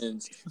best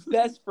friends.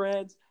 Best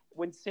friends.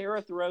 When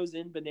Sarah throws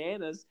in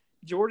Bananas,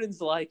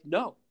 Jordan's like,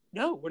 no,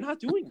 we're not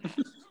doing that.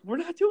 We're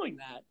not doing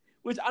that.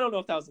 Which I don't know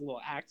if that was a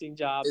little acting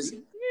job.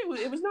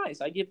 It was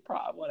nice. I give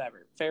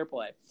whatever. Fair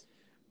play.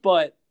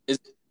 But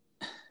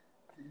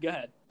go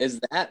ahead. Is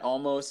that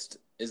almost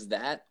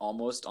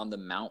on the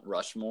Mount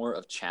Rushmore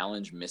of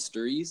challenge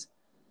mysteries?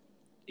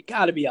 It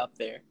got to be up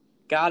there.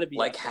 Got to be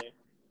like up there.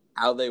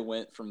 How they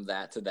went from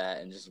that to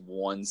that in just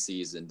one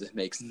season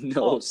makes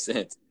no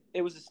sense.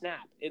 It was a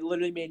snap. It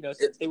literally made no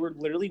sense. They were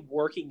literally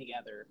working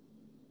together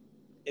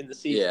in the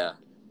season. Yeah.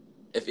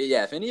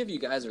 If any of you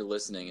guys are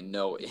listening and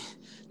know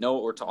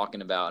what we're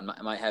talking about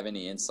and might have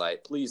any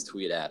insight, please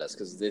tweet at us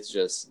because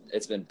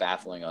it's been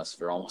baffling us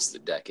for almost a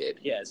decade.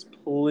 Yes,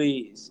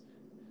 please.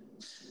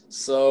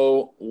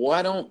 So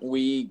why don't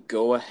we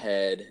go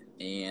ahead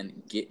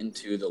and get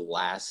into the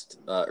last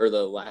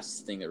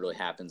thing that really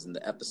happens in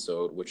the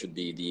episode, which would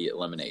be the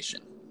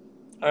elimination.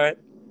 All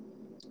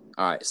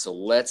right. So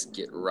let's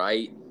get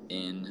right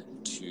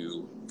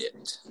into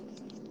it.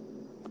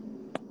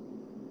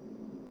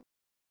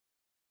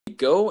 We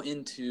go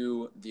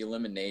into the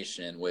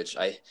elimination, which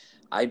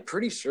I'm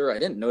pretty sure I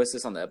didn't notice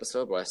this on the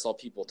episode, but I saw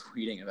people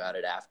tweeting about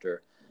it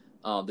after.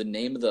 The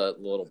name of the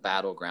little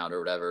battleground or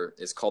whatever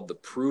is called the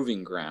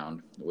Proving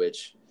Ground,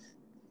 which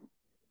I'm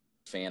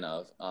a fan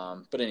of.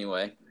 But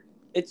anyway,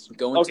 it's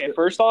going okay.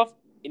 First off,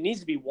 it needs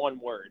to be one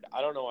word.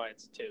 I don't know why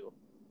it's two.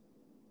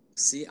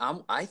 See,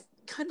 I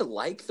kind of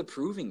like the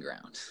Proving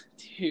Ground,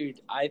 dude.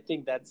 I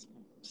think that's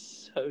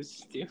so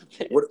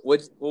stupid.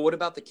 What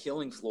about the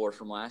Killing Floor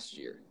from last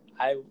year?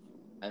 I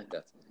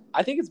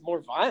think it's more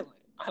violent.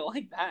 I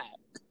like that.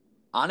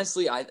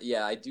 Honestly,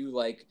 I do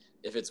like.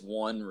 If it's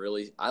one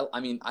really,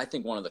 I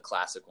think one of the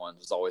classic ones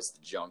was always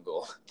the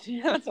jungle.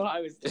 Yeah, that's what I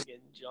was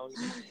thinking,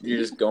 jungle. You're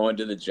just going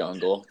to the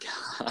jungle.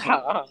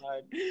 God.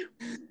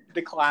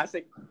 The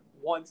classic,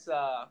 once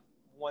a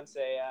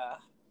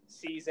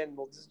season,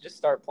 we'll just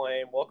start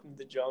playing Welcome to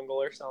the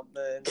Jungle or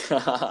something.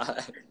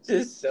 God.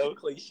 Just so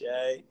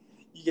cliche.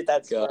 You get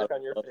that smirk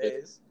on your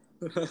face.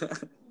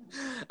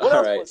 What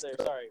else was there?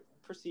 Sorry.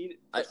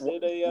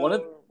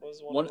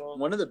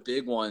 One of the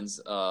big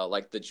ones,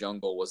 like the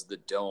jungle, was the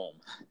dome.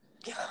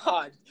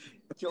 God,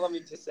 let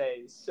me just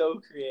say, so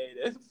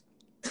creative.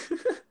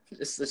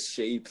 Just the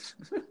shape.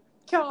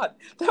 God,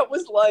 that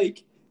was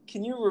like,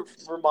 can you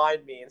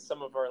remind me and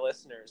some of our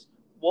listeners,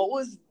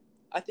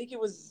 I think it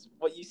was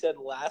what you said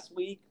last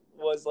week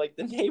was like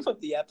the name of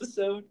the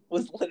episode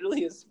was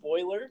literally a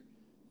spoiler.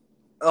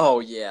 Oh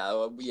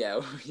yeah.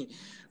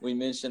 We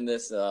mentioned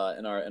this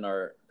in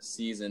our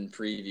season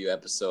preview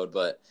episode,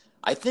 but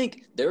I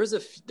think there's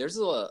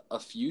a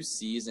few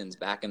seasons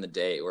back in the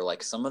day where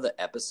like some of the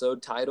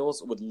episode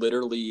titles would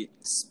literally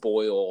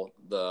spoil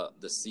the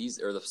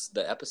season or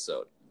the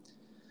episode.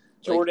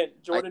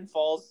 Jordan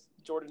falls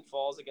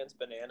against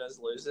Bananas,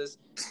 loses.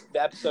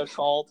 The episode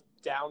called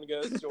Down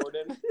Goes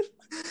Jordan.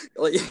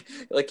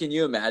 like can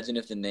you imagine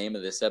if the name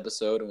of this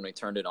episode when we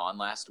turned it on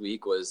last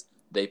week was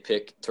They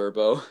Pick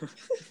Turbo?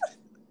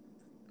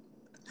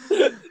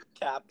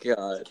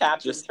 Captain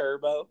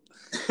Turbo.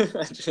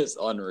 Just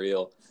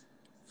unreal.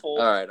 All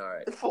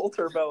right. Full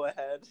turbo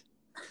ahead.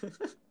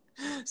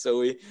 So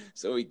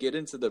we get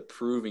into the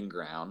Proving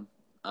Ground,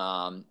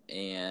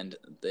 and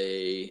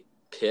they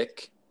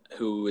pick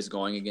who is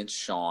going against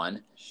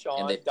Sean.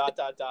 Sean,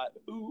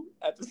 who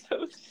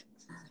episode?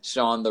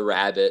 Sean the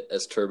Rabbit,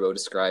 as Turbo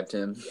described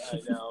him. Yeah, I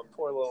know.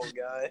 Poor little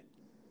guy.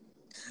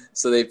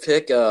 So they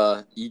pick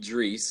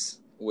Idris,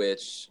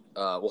 which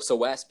so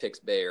Wes picks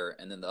Bear,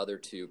 and then the other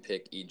two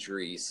pick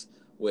Idris,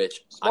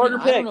 which smarter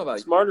pick. I don't know about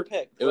smarter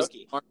pick. It was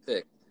a smart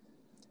pick.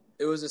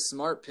 It was a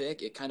smart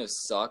pick. It kind of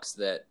sucks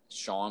that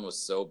Sean was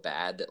so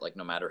bad that like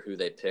no matter who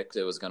they picked,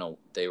 Sean was gonna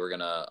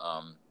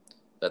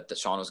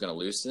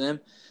lose to them.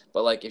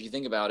 But like if you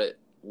think about it,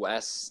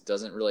 Wes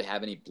doesn't really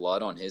have any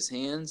blood on his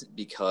hands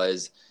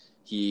because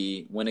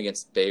he went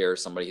against Bayer,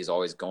 somebody he's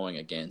always going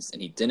against,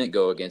 and he didn't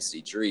go against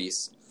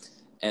Idris.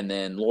 And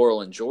then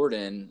Laurel and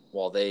Jordan,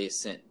 while they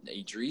sent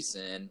Idris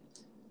in,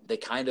 they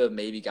kind of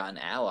maybe got an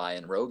ally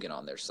in Rogan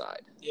on their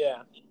side.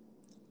 Yeah.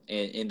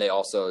 And they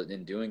also,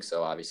 in doing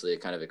so, obviously,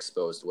 it kind of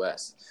exposed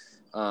Wes.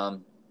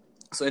 So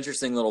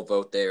interesting little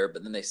vote there.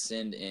 But then they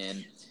send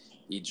in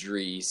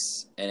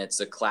Idris, and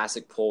it's a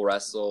classic pole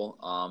wrestle.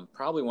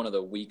 Probably one of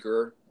the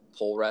weaker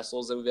pole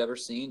wrestles that we've ever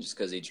seen, just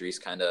because Idris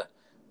kind of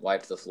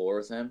wiped the floor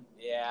with him.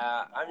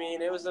 Yeah, I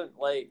mean, it wasn't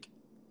like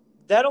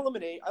that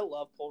eliminate. I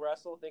love pole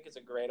wrestle. I think it's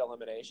a great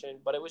elimination,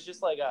 but it was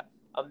just like a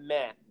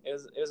meh. It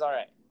was all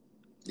right.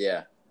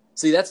 Yeah.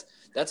 See, that's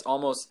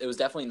almost. It was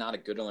definitely not a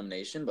good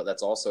elimination, but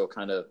that's also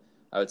kind of,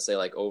 I would say,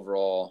 like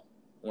overall,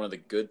 one of the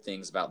good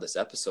things about this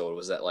episode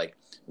was that like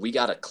we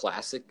got a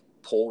classic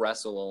pole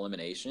wrestle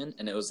elimination,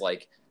 and it was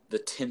like the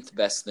 10th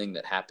best thing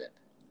that happened.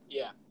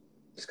 Yeah.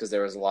 Just because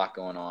there was a lot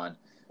going on.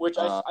 Which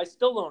I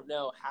still don't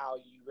know how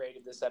you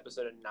rated this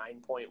episode a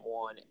 9.1,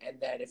 and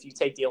then if you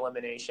take the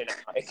elimination,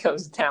 it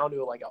goes down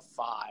to like a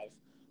 5.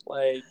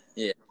 Like,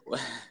 yeah,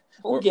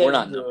 we're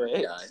not into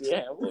it. Guys.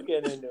 Yeah, we'll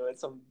get into it.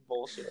 Some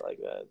bullshit like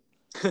that.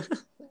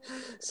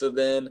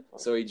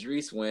 So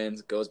Idris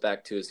wins, goes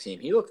back to his team.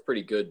 He looked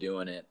pretty good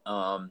doing it.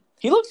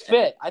 He looks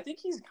fit. I think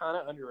he's kind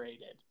of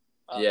underrated.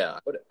 Yeah,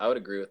 I would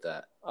agree with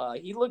that.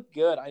 He looked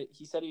good.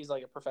 He said he's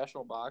like a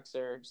professional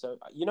boxer, so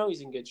he's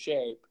in good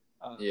shape.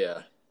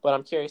 Yeah. But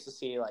I'm curious to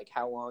see like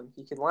how long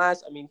he can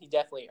last. I mean, he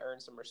definitely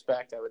earned some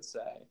respect, I would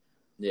say.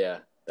 Yeah,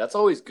 that's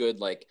always good.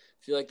 Like,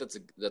 I feel like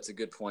that's a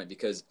good point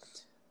because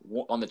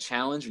on the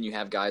challenge, when you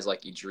have guys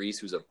like Idris,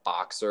 who's a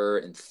boxer,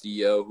 and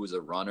Theo, who's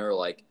a runner,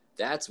 like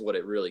that's what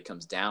it really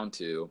comes down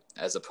to,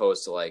 as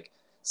opposed to like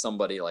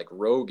somebody like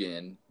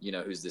Rogan,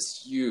 who's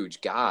this huge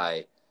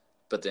guy,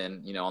 but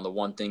then on the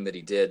one thing that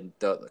he did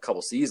a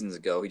couple seasons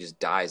ago, he just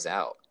dies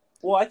out.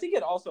 Well, I think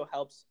it also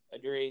helps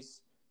Idris.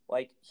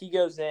 Like he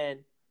goes in,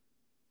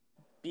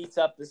 beats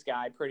up this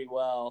guy pretty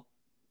well,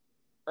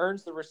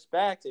 earns the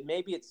respect, and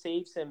maybe it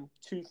saves him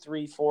 2,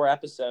 3, 4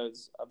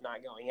 episodes of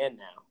not going in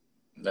now.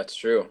 That's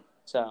true.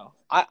 So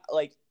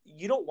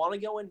you don't want to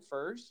go in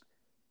first,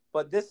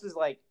 but this is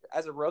like,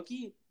 as a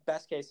rookie,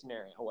 best case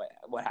scenario,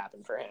 what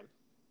happened for him.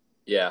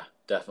 Yeah,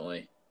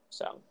 definitely.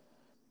 So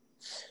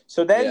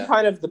then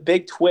kind of the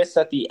big twist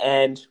at the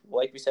end,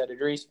 like we said,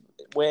 Idris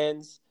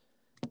wins.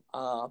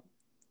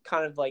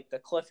 Kind of like the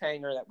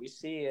cliffhanger that we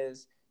see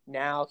is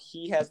now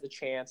he has the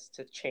chance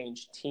to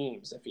change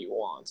teams if he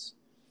wants.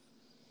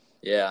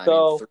 Yeah,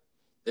 so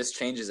this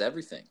changes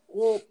everything.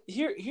 Well,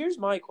 here's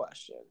my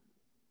question.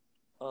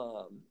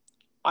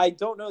 I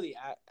don't know the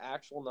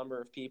actual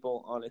number of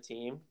people on a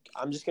team.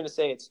 I'm just going to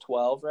say it's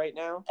 12 right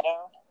now.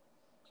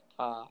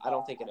 I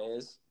don't think it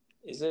is.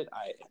 Is it?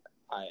 I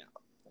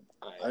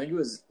think it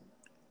was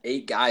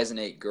 8 guys and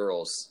 8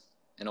 girls,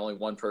 and only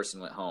one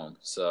person went home.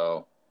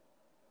 So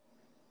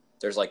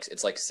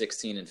it's like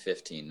 16 and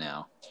 15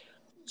 now.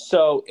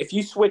 So if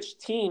you switch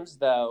teams,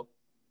 though,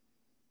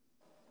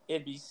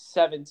 it'd be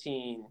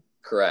 17,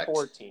 correct,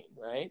 14,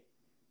 right?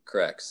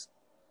 Correct.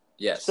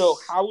 Yes. So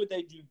how would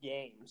they do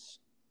games?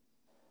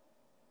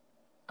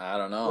 I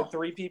don't know. Would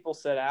 3 people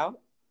sit out?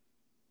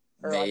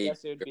 Or maybe, I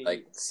guess it would be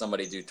like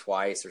somebody do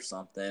twice or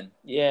something.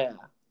 Yeah,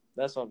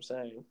 that's what I'm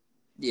saying.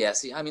 Yeah,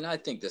 see, I mean, I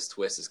think this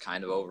twist is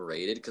kind of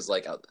overrated because,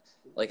 like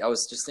I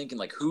was just thinking,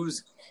 like,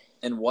 who's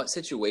in what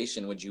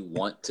situation would you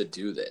want to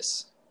do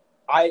this?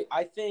 I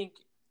think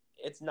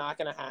it's not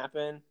going to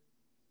happen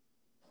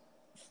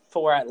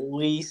for at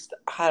least,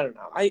 I don't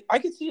know. I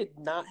could see it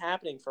not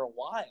happening for a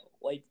while,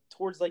 like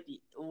towards like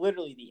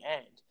literally the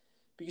end,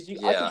 because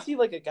I could see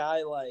like a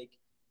guy like,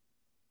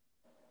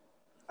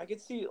 I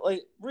could see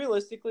like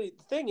realistically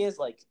the thing is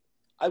like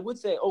I would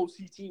say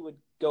CT would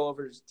go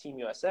over to Team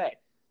USA,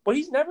 but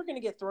he's never going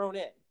to get thrown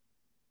in.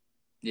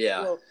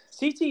 Yeah,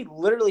 CT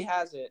literally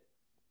has it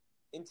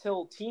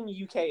until Team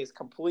UK is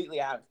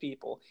completely out of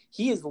people.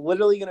 He is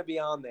literally going to be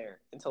on there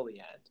until the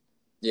end.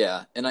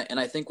 Yeah, and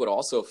I think what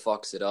also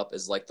fucks it up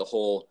is like the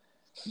whole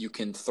you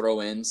can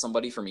throw in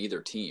somebody from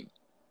either team.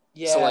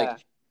 Yeah. So like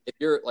if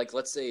you're like,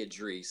 let's say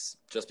Idris,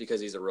 just because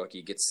he's a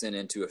rookie, gets sent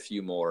into a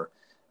few more,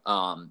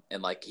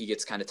 and like he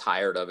gets kind of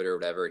tired of it or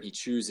whatever, and he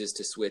chooses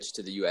to switch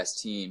to the US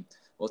team.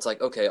 Well, it's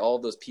like, okay, all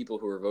of those people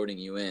who are voting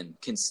you in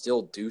can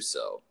still do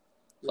so.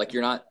 Yeah. Like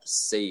you're not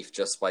safe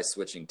just by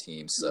switching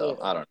teams. So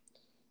I don't know.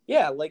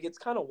 Yeah, like it's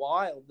kind of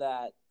wild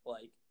that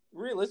like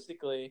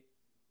realistically,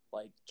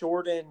 like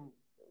Jordan,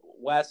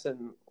 Wes,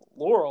 and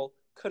Laurel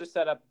could have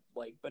set up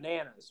like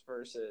bananas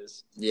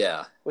versus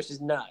which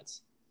is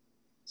nuts.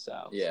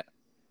 So yeah,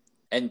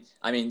 and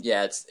I mean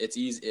it's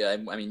easy. I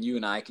mean you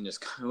and I can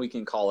we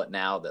can call it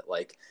now that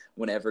like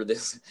whenever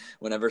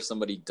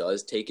somebody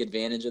does take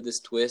advantage of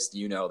this twist,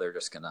 they're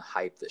just gonna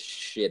hype the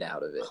shit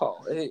out of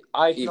it.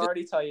 I can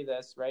already tell you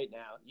this right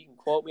now. You can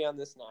quote me on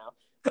this now.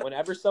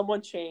 Whenever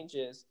someone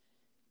changes,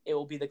 it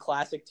will be the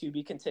classic to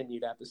be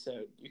continued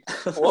episode. You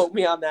can quote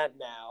me on that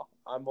now.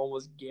 I'm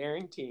almost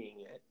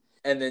guaranteeing it.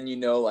 And then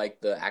like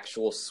the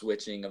actual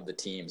switching of the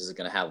teams is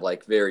going to have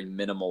like very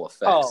minimal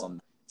effects on.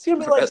 It's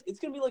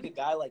gonna be like a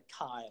guy like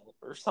Kyle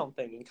or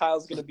something, and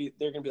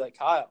they're gonna be like,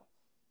 Kyle,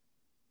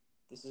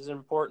 this is an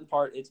important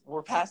part.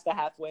 We're past the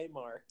halfway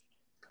mark.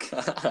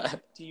 God.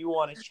 Do you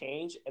want to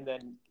change? And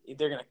then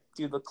they're gonna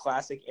do the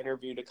classic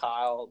interview to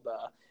Kyle.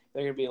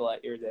 They're gonna be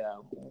like,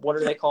 what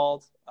are they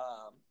called?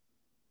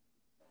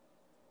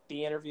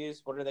 The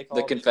interviews. What are they called?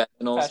 The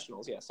confessionals.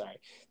 Confessionals. Yeah, sorry.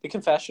 The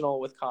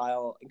confessional with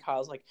Kyle, and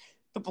Kyle's like,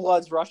 the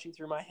blood's rushing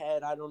through my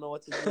head. I don't know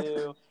what to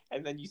do.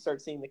 And then you start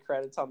seeing the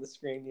credits on the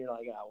screen. And you're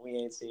like, oh, we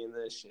ain't seeing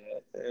this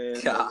shit. And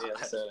then the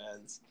episode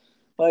ends.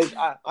 Like,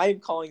 I am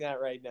calling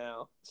that right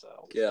now.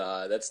 So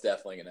Yeah, that's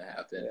definitely going to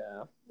happen.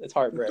 yeah, it's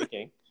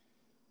heartbreaking.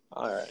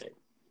 All right.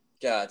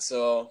 God,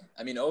 so,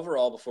 I mean,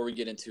 overall, before we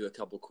get into a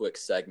couple quick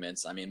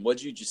segments, I mean,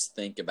 what'd you just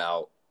think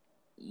about,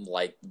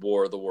 like,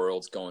 War of the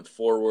Worlds going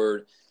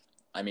forward?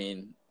 I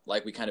mean,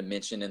 like we kind of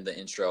mentioned in the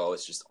intro,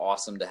 it's just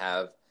awesome to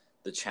have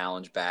the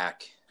challenge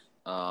back.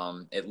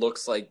 It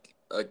looks like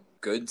a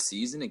good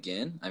season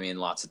again. I mean,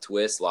 lots of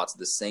twists, lots of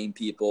the same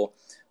people,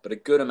 but a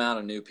good amount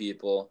of new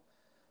people.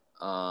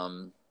 I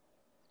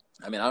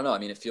mean, I don't know. I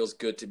mean, it feels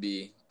good to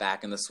be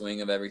back in the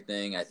swing of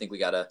everything. I think we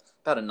got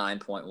about a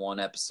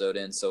 9.1 episode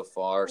in so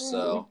far.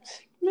 So,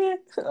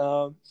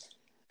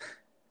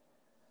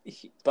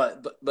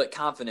 but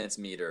confidence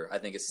meter, I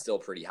think, is still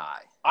pretty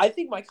high. I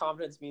think my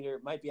confidence meter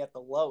might be at the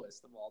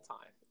lowest of all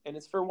time, and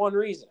it's for one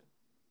reason.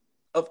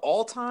 Of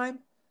all time?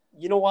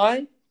 You know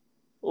why?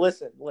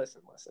 Listen.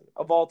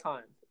 Of all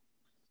time.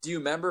 Do you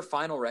remember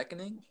Final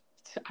Reckoning?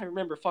 I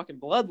remember fucking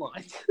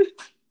Bloodlines.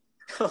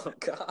 Oh,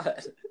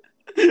 God.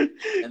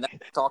 And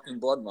that's talking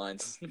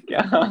Bloodlines.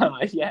 Yeah,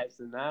 yes,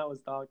 and that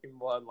was talking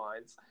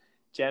Bloodlines.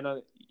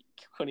 Jenna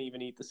couldn't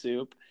even eat the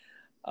soup.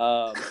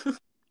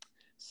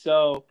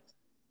 So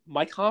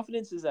my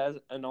confidence is at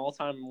an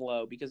all-time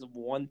low because of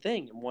one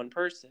thing and one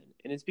person,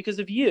 and it's because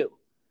of you.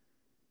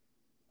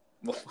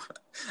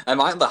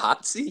 Am I on the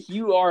hot seat?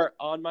 You are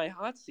on my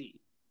hot seat.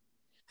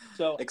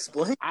 So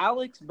Explain.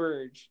 Alex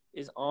Burge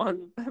is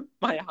on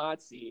my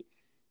hot seat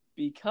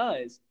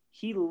because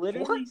he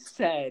literally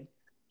said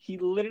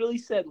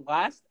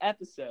last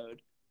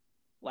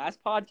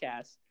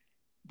podcast,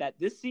 that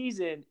this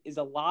season is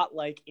a lot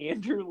like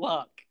Andrew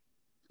Luck.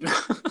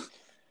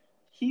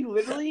 He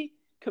literally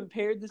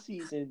compared the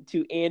season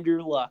to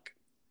Andrew Luck.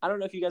 I don't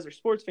know if you guys are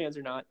sports fans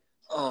or not,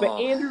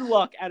 but Andrew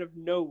Luck out of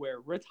nowhere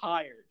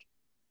retired.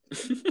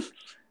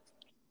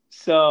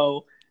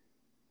 So,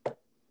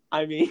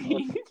 I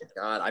mean,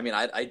 God, I mean,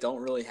 I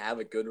don't really have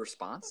a good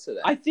response to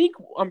that.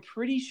 I'm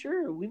pretty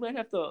sure we might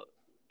have to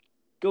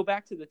go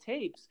back to the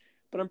tapes,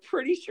 but I'm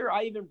pretty sure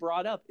I even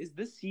brought up, is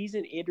this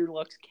season Andrew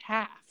Luck's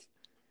calf?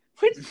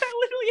 Which that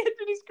literally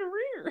ended his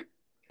career.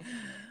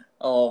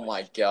 Oh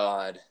my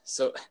God.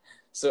 So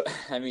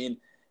I mean,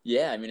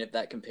 yeah, I mean, if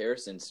that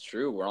comparison's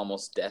true, we're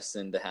almost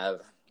destined to have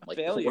like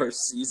the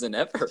worst season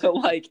ever. So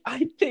like,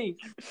 I think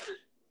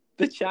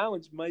the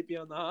challenge might be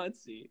on the hot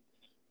seat.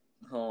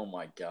 Oh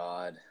my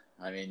God.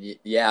 I mean,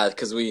 yeah,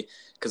 because we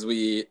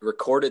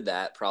recorded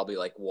that probably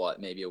like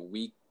maybe a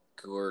week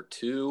or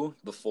two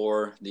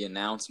before the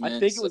announcement. I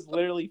think it was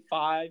literally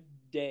 5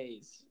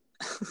 days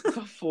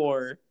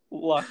before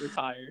Luck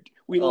retired.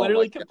 We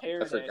literally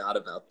compared it. I forgot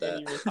about that.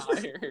 And he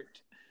retired.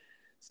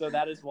 So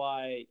that is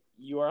why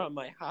you are on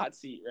my hot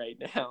seat right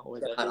now.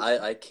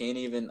 I can't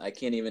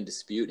even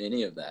dispute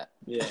any of that.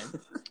 Yeah.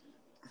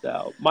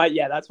 So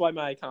that's why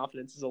my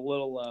confidence is a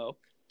little low,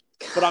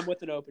 but I'm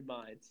with an open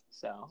mind.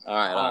 So all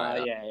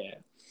right. Yeah.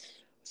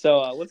 So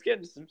let's get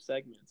into some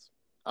segments.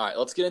 All right,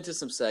 let's get into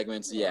some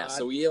segments. Yeah,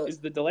 so is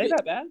the delay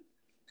that bad?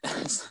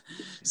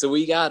 So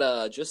we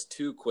got just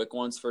two quick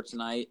ones for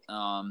tonight.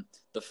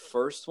 The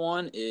first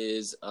one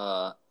is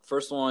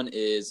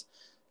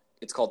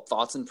it's called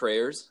Thoughts and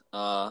Prayers.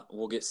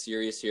 We'll get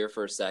serious here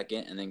for a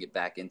second and then get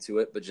back into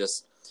it. But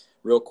just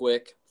real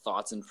quick,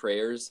 thoughts and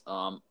prayers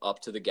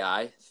up to the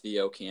guy,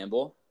 Theo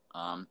Campbell.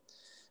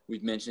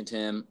 We've mentioned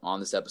him on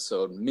this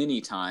episode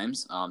many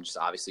times, just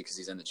obviously because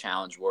he's in the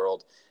challenge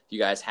world. If you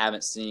guys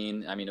haven't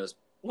seen, I mean, it was...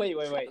 Wait.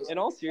 In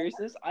all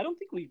seriousness, I don't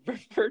think we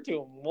referred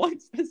to him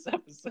once this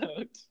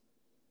episode.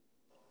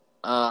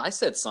 I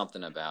said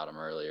something about him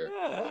earlier.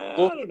 I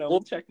don't know.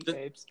 We'll check the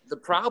tapes. The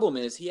problem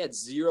is he had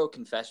 0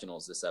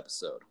 confessionals this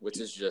episode, which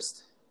is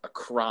just a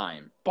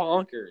crime.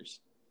 Bonkers.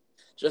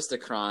 Just a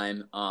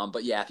crime.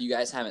 But yeah, if you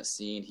guys haven't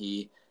seen,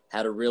 he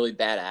had a really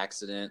bad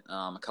accident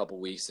a couple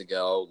weeks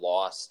ago.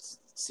 Lost,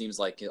 seems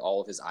like, all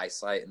of his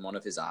eyesight in one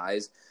of his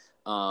eyes.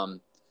 So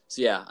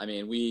yeah, I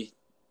mean, we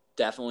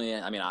definitely,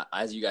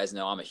 as you guys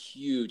know, I'm a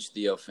huge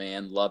Theo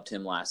fan. Loved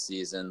him last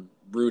season.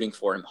 Rooting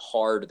for him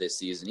hard this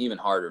season, even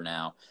harder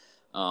now.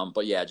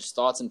 But yeah, just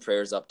thoughts and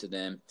prayers up to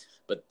them.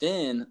 But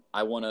then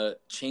I want to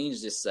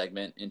change this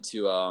segment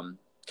into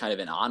kind of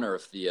in honor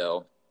of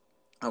Theo.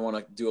 I want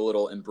to do a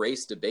little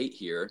embrace debate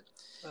here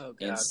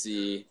and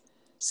see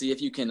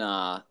if you can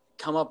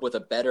come up with a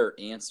better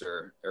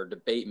answer or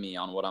debate me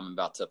on what I'm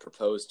about to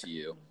propose to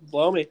you.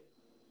 Blow me.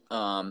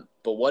 But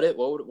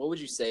what would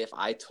you say if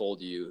I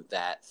told you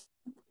that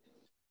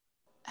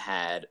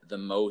had the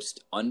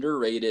most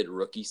underrated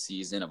rookie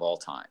season of all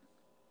time?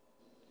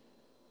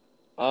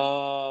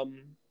 I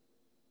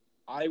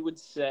would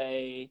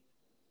say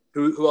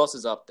Who else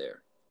is up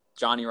there?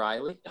 Johnny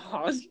Riley?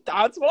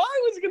 that's what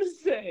I was gonna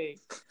say.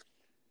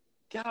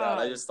 God,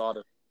 I just thought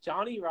of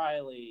Johnny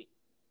Riley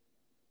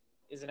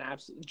is an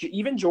absolute.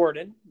 Even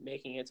Jordan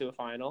making it to a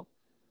final.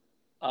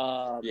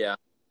 yeah.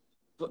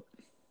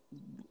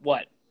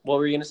 What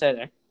were you gonna say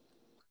there?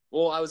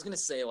 Well, I was gonna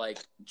say like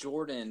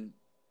Jordan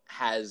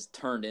has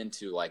turned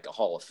into like a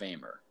Hall of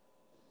Famer.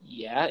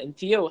 Yeah, and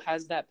Theo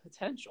has that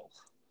potential.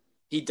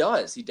 He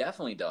does. He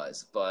definitely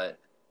does. But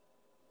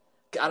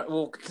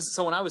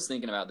so when I was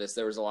thinking about this,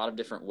 there was a lot of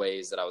different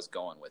ways that I was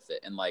going with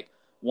it, and like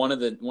one of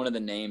the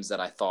names that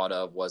I thought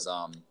of was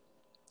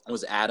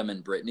Adam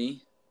and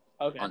Brittany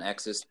on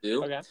Exodus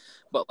 2. Okay.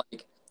 But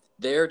like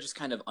they're just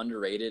kind of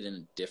underrated in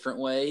a different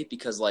way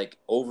because like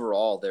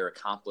overall their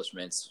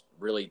accomplishments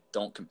really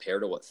don't compare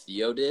to what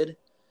Theo did.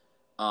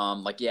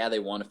 Like yeah, they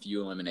won a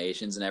few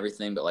eliminations and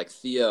everything, but like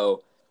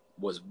Theo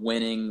was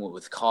winning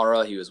with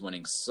Kara, he was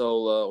winning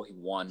solo, he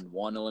won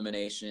one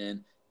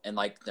elimination, and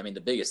like I mean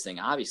the biggest thing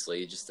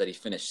obviously just that he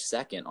finished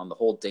second on the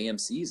whole damn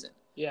season.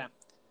 Yeah.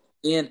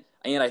 And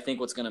I think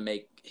what's going to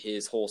make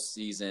his whole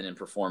season and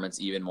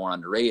performance even more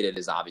underrated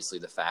is obviously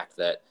the fact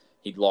that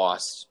he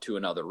lost to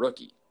another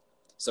rookie.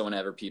 So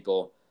whenever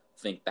people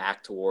think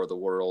back to War of the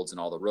Worlds and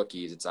all the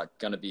rookies, it's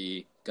going to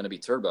be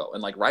Turbo,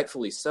 and like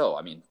rightfully so.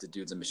 I mean, the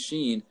dude's a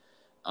machine,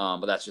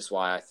 but that's just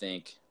why I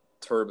think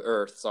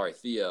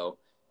Theo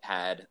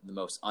had the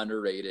most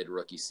underrated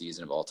rookie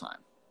season of all time.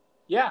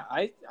 Yeah,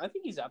 I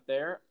think he's up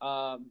there.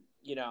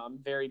 You know, I'm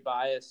very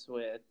biased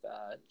with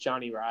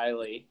Johnny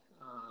Riley.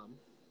 I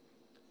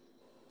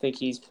think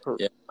he's.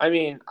 I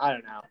mean, I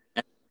don't know.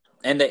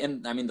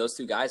 And I mean, those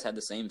two guys had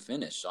the same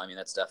finish, so I mean,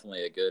 that's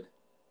definitely a good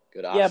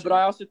option. Yeah, but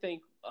I also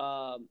think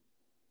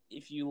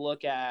if you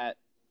look at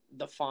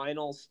the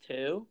finals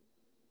too,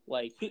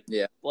 like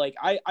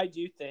I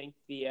do think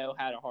Theo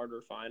had a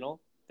harder final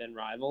than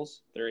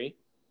Rivals 3.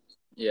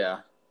 Yeah.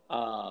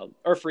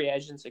 Or Free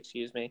Agents,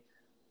 excuse me.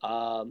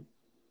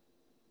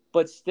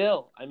 But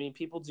still, I mean,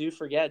 people do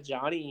forget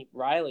Johnny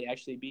Riley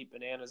actually beat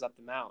Bananas up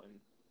the mountain.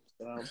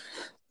 So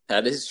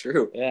that is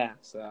true. Yeah,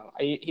 so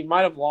he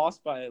might have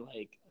lost by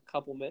like a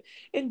couple minutes.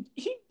 And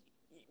he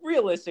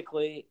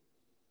realistically,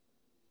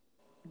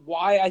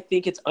 why I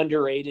think it's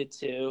underrated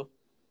too,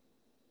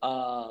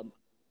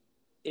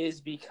 is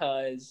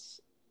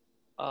because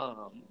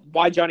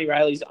why Johnny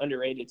Riley's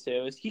underrated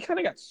too is he kind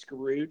of got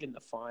screwed in the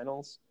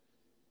finals.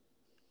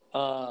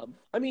 I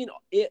mean,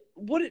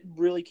 what it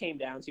really came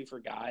down to for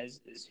guys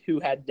is who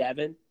had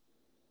Devin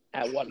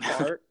at what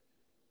part.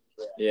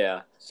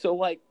 Yeah. So,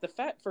 like,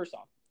 first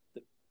off,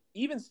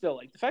 even still,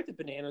 like, the fact that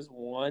Bananas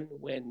won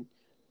when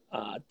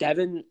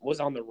Devin was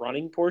on the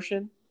running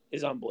portion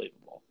is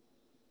unbelievable.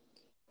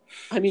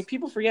 I mean,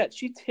 people forget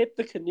she tipped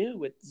the canoe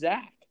with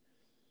Zach.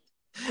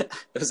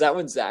 Was that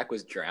when Zach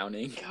was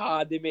drowning?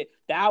 God,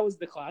 that was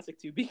the classic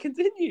To Be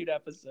Continued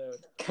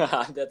episode.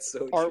 God, that's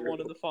so Part true. 1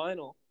 of the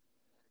final.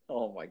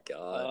 Oh my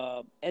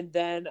God. And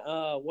then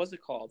what's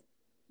it called?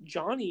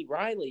 Johnny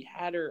Riley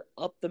had her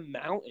up the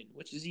mountain,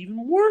 which is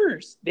even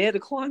worse. They had to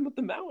climb up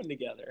the mountain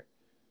together.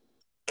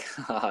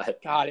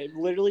 God, it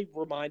literally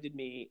reminded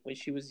me when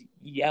she was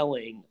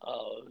yelling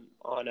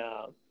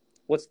on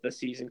what's the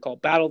season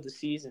called? Battle of the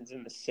Seasons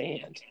in the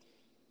sand.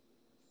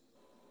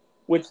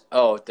 Which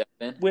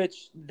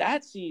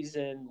that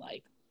season,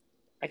 like,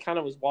 I kind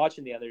of was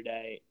watching the other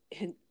day,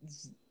 and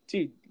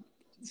dude,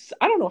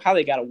 I don't know how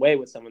they got away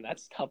with some of that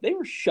stuff. They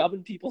were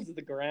shoving people to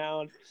the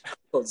ground.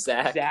 Oh,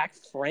 Zach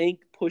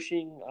Frank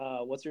pushing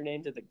what's her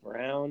name to the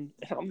ground.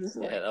 I'm just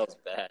like, that was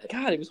bad.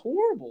 God, it was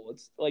horrible.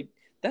 It's like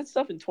that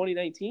stuff in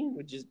 2019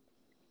 would just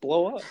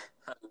blow up.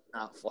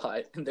 Not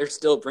fly. They're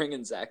still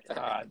bringing Zach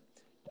back.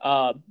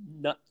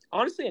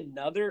 Honestly,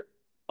 another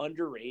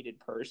underrated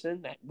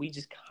person that we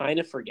just kind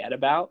of forget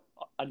about,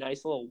 a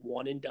nice little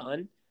one and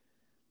done,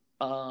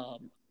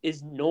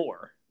 is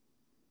Noor.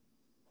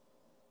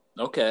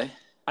 Okay.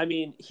 I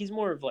mean, he's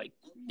more of like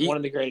one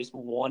of the greatest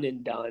one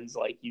and dones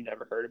like you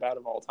never heard about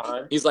of all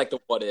time. He's like the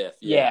what if.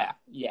 Yeah.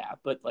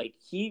 But like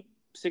he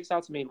sticks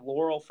out to me.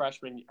 Laurel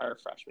fresh meet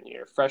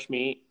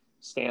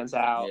stands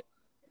out.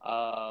 Yeah.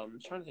 I'm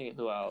trying to think of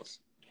who else.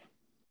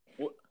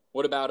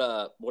 What about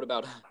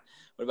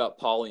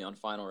Paulie on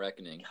Final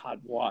Reckoning? God,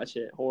 watch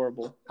it.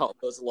 Horrible. All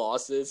those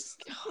losses.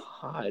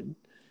 God.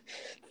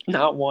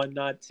 Not 1,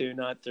 not 2,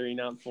 not 3,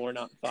 not 4,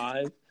 not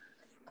 5.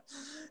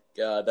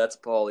 God, that's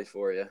Paulie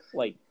for you.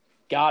 Like,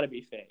 gotta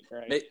be fake,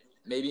 right?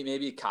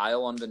 Maybe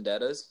Kyle on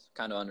Vendettas,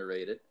 kind of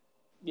underrated.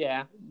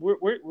 Yeah.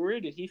 Where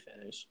did he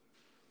finish?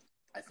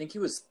 I think he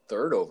was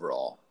 3rd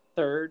overall.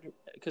 3rd,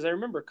 because I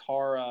remember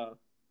Kara.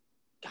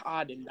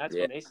 God, and that's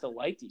when they still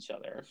liked each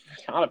other. I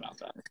forgot about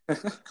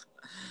that.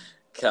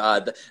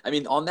 God, I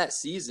mean, on that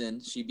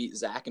season, she beat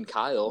Zach and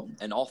Kyle,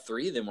 and all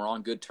three of them were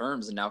on good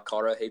terms, and now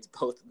Cara hates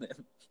both of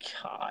them.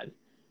 God,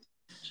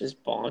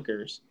 just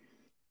bonkers.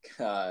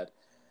 God.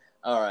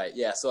 All right,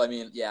 yeah. So I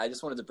mean, yeah, I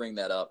just wanted to bring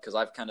that up because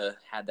I've kind of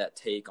had that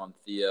take on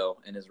Theo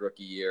in his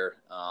rookie year,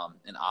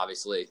 and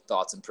obviously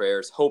thoughts and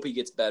prayers. Hope he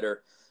gets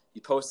better. He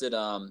posted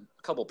a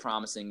couple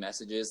promising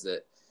messages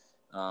that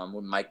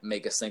might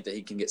make us think that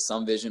he can get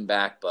some vision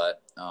back,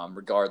 but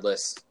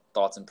regardless,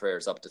 thoughts and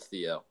prayers up to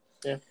Theo.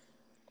 Yeah.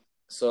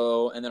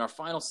 So, and then our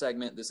final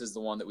segment. This is the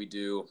one that we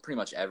do pretty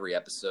much every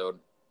episode.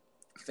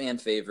 Fan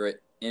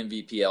favorite,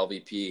 MVP,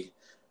 LVP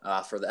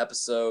for the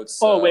episode.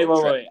 So, wait.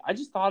 I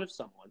just thought of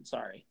someone.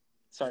 Sorry.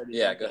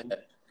 Yeah, go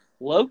ahead.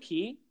 Low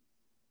key,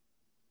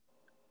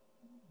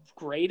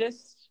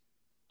 greatest,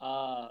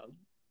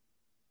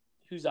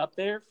 who's up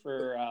there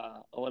for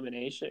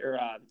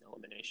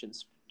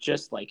eliminations,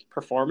 just like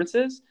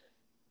performances,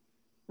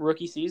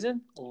 rookie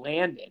season,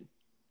 Landon.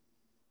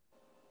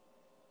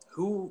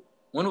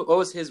 What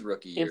was his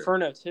rookie year?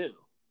 Inferno 2.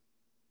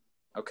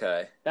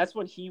 Okay. That's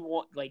when he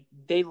won. Like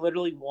they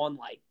literally won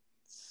like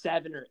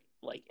 7 or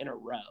like in a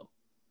row.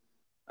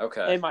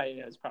 Okay. It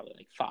was probably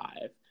like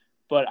 5.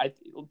 But I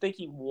think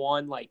he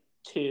won like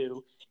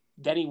 2.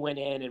 Then he went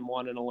in and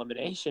won an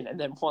elimination and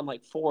then won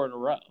like 4 in a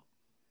row.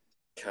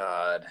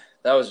 God,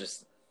 that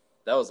was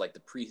like the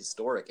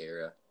prehistoric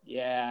era.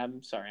 Yeah,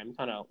 I'm sorry. I'm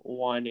kind of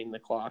winding the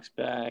clocks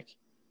back.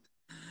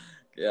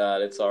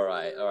 God, it's all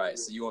right. All right.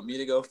 So you want me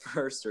to go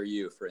first or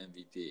you for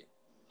MVP?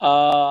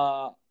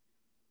 I'll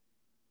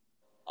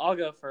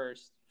go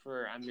first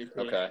for MVP.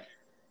 Okay.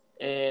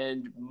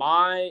 And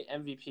my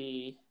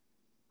MVP,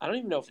 I don't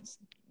even know if it's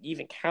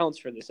even counts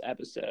for this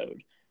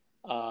episode.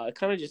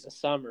 Kind of just a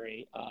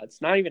summary. It's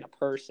not even a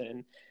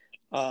person.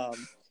 My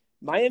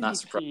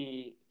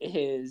MVP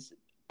is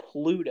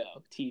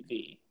Pluto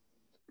TV.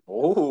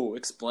 Oh,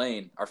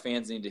 explain. Our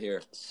fans need to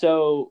hear.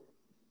 So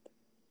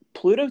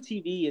Pluto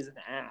TV is an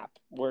app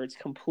where it's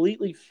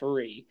completely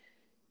free.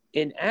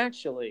 And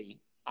actually,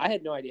 I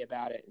had no idea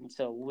about it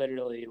until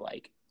literally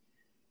like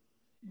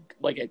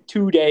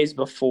 2 days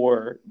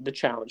before the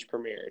challenge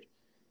premiered.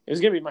 It was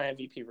going to be my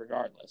MVP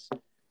regardless.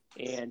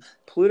 And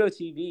Pluto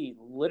TV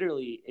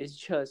literally is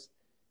just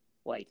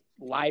like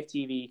live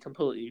TV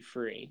completely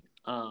free.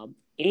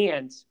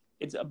 And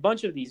it's a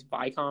bunch of these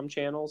Viacom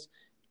channels.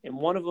 And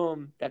one of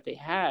them that they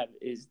have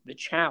is the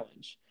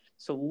challenge.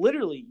 So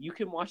literally you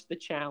can watch the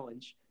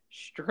challenge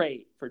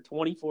straight for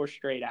 24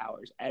 straight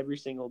hours every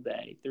single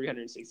day,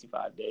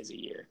 365 days a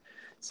year.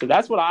 So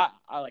that's what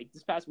I like.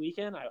 This past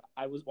weekend,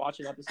 I was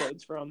watching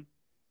episodes from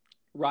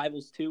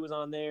Rivals 2 was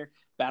on there.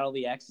 Battle of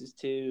the X's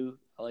 2.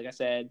 Like I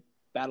said,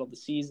 Battle of the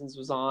Seasons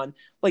was on.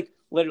 Like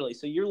literally.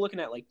 So you're looking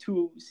at like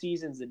 2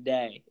 seasons a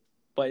day,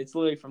 but it's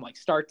literally from like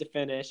start to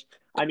finish.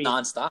 I mean,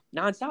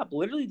 nonstop.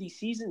 Literally these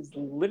seasons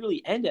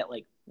literally end at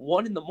like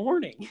 1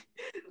 a.m.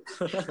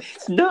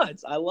 It's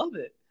nuts. I love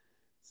it.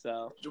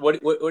 So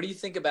what do you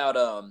think about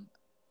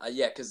I've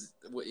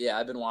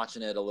been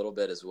watching it a little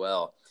bit as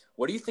well.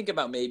 What do you think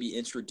about maybe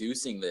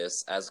introducing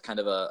this as kind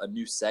of a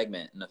new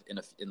segment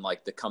in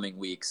like the coming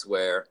weeks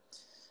where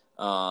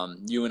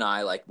you and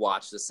I like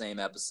watch the same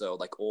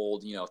episode, like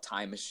old,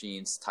 time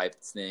machines type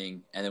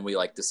thing, and then we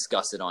like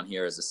discuss it on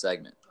here as a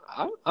segment?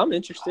 I'm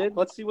interested.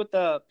 Let's see what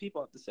the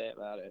people have to say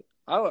about it.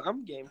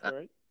 I'm game for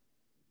it.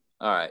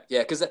 All right, yeah,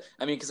 because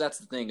that's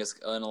the thing is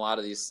in a lot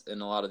of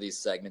these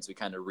segments we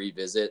kind of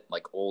revisit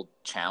like old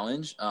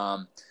challenge.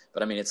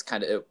 But I mean it's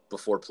kind of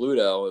before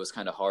Pluto, it was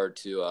kind of hard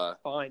to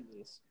find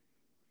these.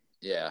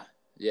 Yeah,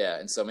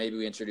 and so maybe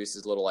we introduce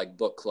this little like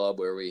book club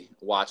where we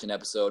watch an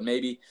episode.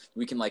 Maybe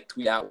we can like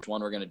tweet out which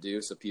one we're gonna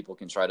do so people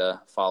can try to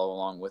follow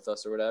along with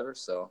us or whatever.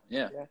 So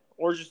yeah.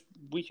 Or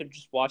we could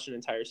just watch an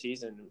entire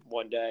season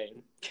one day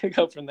and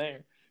go from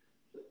there.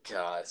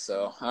 God,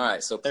 so all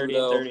right, so 30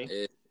 Pluto and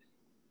 30.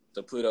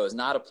 So Pluto is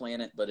not a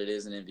planet, but it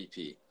is an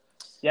MVP.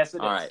 Yes, it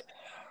is.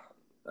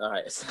 All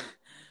right.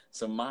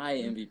 So my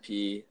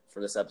MVP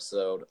for this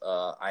episode,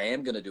 I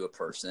am going to do a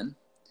person.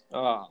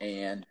 Oh.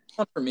 And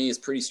for me is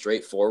pretty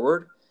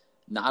straightforward.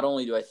 Not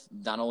only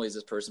is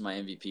this person my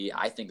MVP,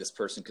 I think this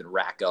person could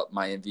rack up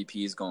my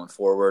MVPs going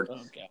forward.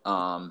 Okay.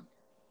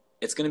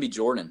 It's going to be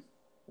Jordan.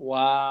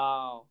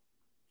 Wow.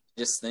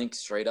 Just think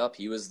straight up,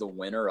 he was the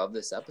winner of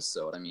this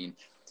episode. I mean,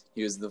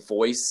 he was the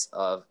voice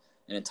of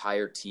an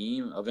entire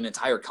team, of an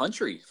entire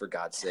country, for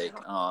God's sake.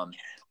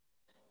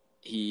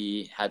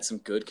 He had some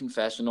good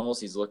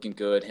confessionals. He's looking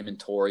good. Him and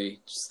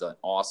Tori, just an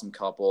awesome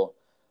couple.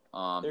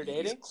 They're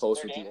dating?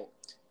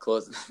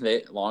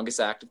 Longest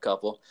active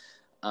couple.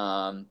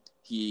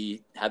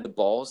 He had the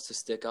balls to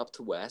stick up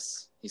to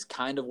Wes. He's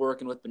kind of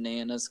working with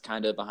Bananas,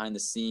 kind of behind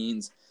the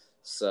scenes.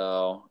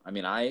 So, I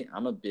mean,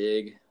 I'm a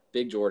big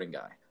Jordan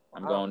guy.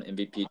 I'm going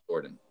MVP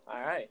Jordan.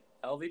 All right.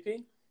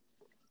 LVP?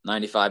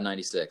 95,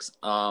 96.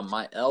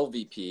 My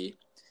LVP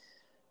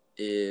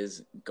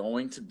is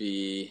going to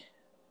be,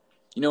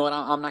 you know what?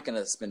 I'm not going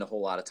to spend a whole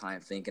lot of time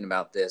thinking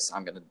about this.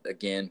 I'm going to,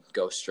 again,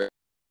 go straight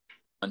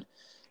on.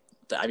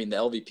 I mean, the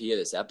LVP of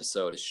this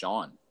episode is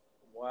Sean.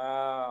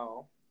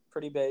 Wow.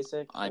 Pretty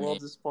basic. I A little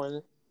mean-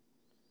 disappointed.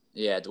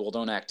 Yeah, well,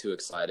 don't act too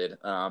excited.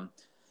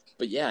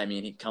 But yeah, I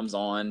mean, he comes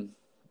on,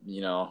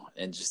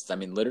 and just, I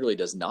mean, literally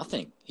does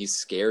nothing. He's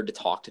scared to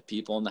talk to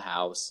people in the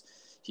house.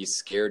 He's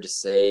scared to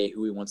say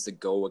who he wants to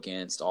go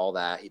against, all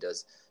that. He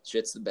does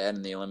shits the bed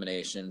in the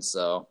elimination.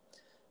 So,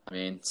 I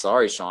mean,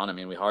 sorry, Sean. I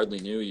mean, we hardly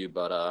knew you,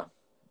 but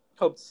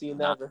Hope to see you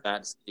not never.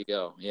 bad to see you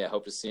go. Yeah,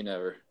 hope to see you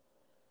never.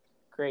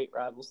 Great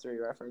Rivals 3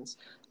 reference.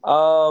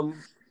 So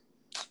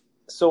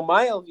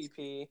my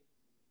LVP,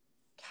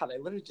 God, I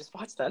literally just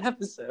watched that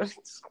episode.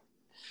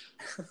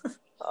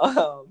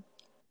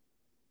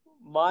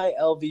 My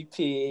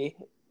LVP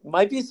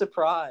might be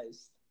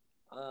surprised.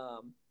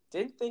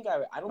 Didn't think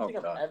I don't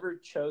think God. I've ever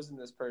chosen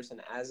this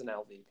person as an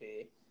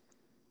LVP.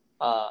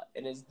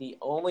 And is the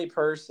only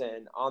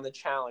person on the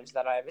challenge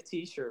that I have a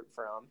T-shirt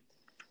from,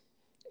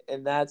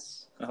 and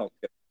that's Oh,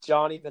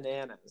 Johnny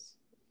Bananas.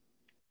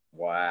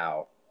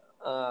 wow.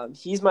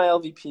 He's my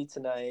LVP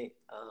tonight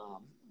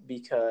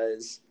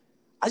because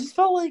I just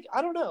felt like,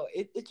 I don't know,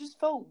 it just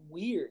felt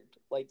weird,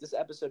 like, this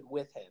episode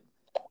with him.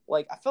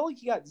 Like, I felt like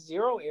he got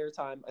 0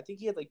 airtime. I think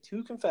he had, like,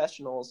 2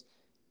 confessionals,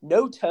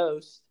 no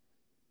toast,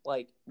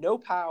 like, no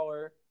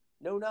power,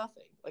 no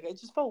nothing. Like, it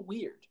just felt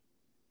weird.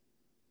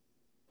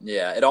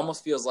 Yeah, it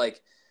almost feels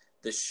like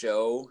the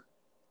show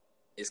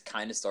is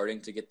kind of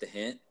starting to get the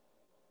hint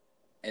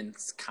and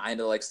it's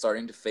kind of like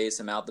starting to phase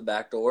him out the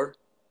back door.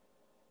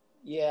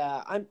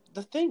 Yeah,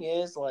 the thing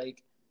is,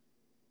 like,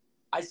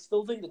 I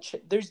still think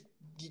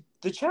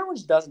the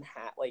challenge doesn't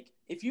have, like,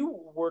 if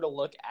you were to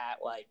look at,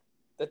 like,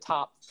 the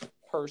top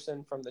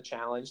person from the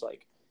challenge,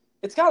 like,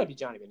 it's got to be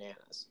Johnny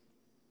Bananas.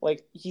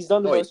 Like, he's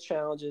done the most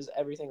challenges,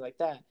 everything like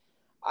that.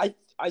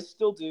 I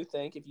still do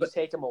think if you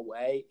take him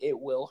away, it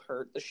will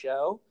hurt the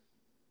show.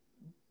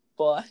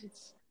 But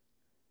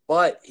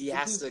he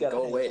has to gotta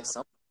go hang away out. at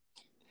some.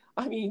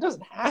 I mean, he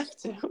doesn't have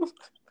to.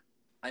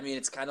 I mean,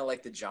 it's kind of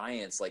like the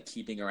Giants, like,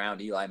 keeping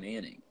around Eli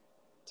Manning.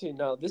 Dude,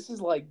 no, this is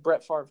like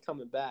Brett Favre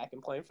coming back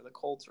and playing for the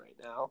Colts right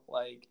now.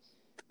 Like,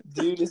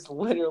 dude is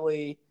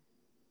literally,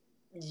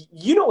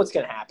 you know what's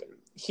going to happen.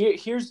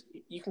 Here's,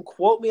 you can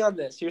quote me on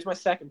this. Here's my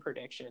second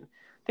prediction.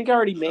 I think I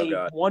already made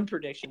one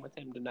prediction with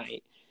him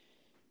tonight.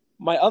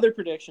 My other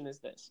prediction is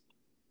this.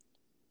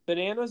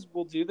 Bananas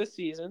will do the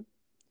season.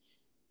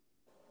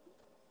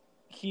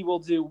 He will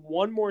do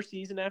one more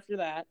season after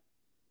that.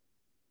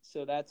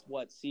 So that's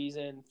what,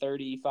 season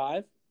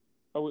 35?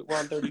 We're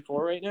on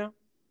 34 right now?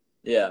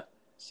 Yeah.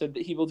 So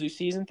he will do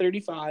season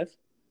 35.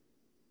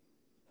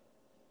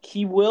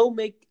 He will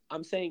make,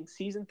 I'm saying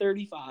season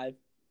 35.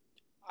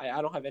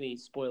 I don't have any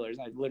spoilers.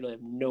 I literally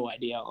have no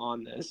idea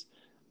on this.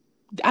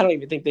 I don't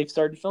even think they've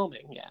started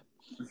filming yet.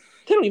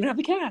 They don't even have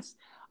the cast.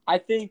 I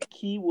think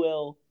he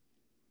will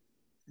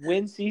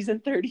win season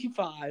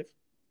 35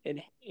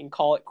 and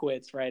call it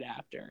quits right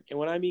after. And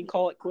when I mean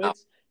call it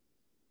quits,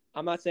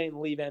 I'm not saying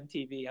leave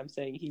MTV. I'm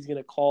saying he's going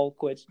to call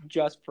quits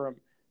just from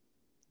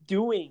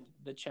doing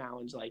the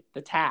challenge, like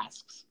the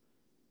tasks.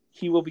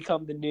 He will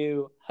become the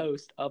new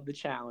host of the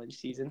challenge,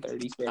 season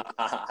 36.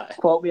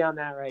 Quote me on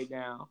that right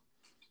now.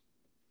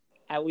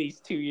 At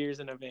least 2 years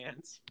in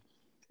advance.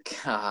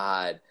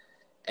 God.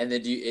 And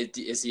then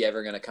is he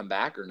ever going to come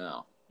back or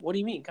no? What do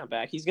you mean come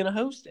back? He's going to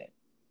host it.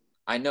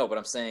 I know, but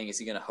I'm saying, is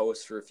he going to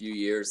host for a few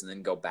years and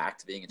then go back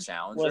to being a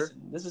challenger?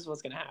 Listen, this is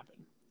what's going to happen.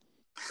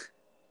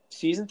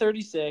 Season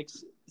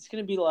 36, it's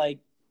going to be like,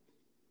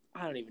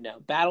 I don't even know,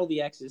 Battle of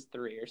the X's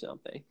 3 or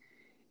something.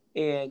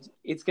 And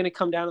it's going to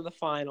come down to the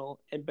final,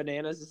 and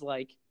Bananas is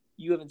like,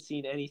 you haven't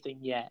seen anything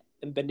yet.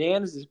 And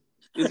Bananas is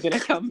going to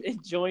come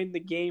and join the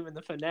game in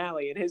the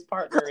finale, and his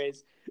partner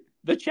is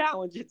the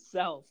challenge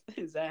itself,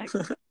 his ex.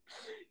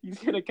 He's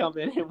going to come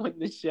in and win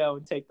the show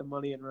and take the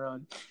money and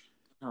run.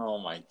 Oh,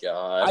 my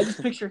God. I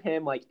just picture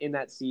him, like, in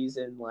that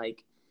season,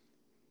 like,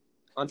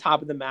 on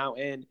top of the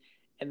mountain,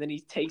 and then he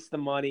takes the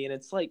money, and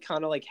it's, like,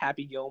 kind of like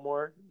Happy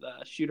Gilmore,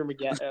 the Shooter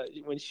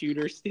when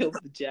Shooter steals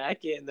the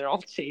jacket, and they're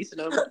all chasing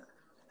him.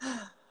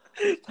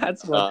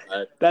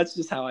 That's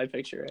just how I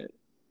picture it.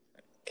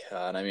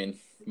 God, I mean,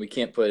 we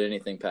can't put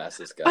anything past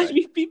this guy. I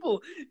mean,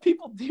 people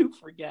do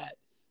forget,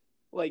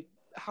 like,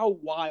 how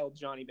wild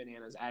Johnny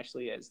Bananas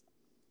actually is.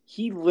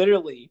 He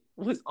literally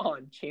was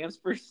on Champs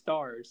for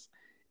Stars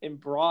and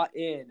brought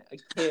in a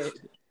kid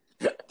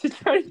to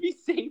try to be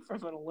safe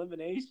from an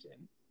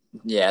elimination.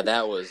 Yeah,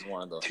 that was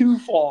one of the... Too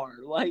far.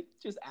 Like,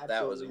 just absolutely...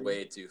 That was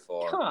way too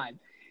far. God.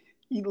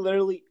 He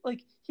literally,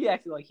 like, he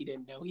acted like he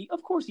didn't know.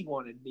 Of course he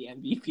wanted the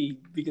MVP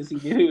because he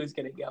knew he was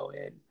going to go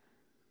in.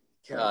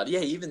 God, yeah,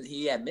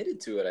 he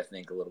admitted to it, I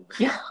think, a little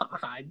bit.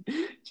 God,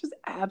 just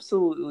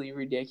absolutely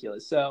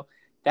ridiculous. So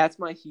that's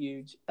my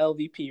huge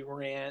LVP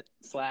rant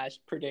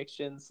 /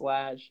 prediction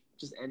 /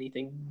 just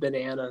anything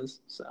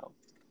Bananas. So,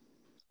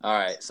 all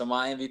right. So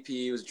my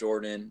MVP was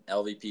Jordan,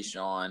 LVP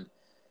Sean.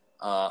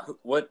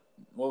 What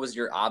was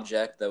your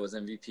object that was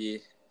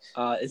MVP?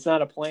 It's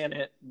not a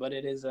planet, but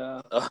it is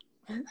a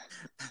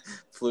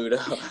Pluto.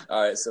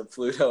 All right, so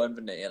Pluto and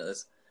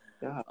Bananas.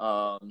 Yeah.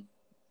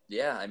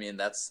 Yeah, I mean,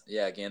 that's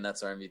our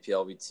MVP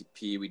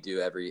LVTP we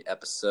do every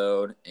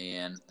episode,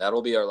 and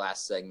that'll be our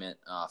last segment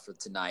for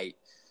tonight.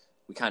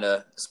 We kind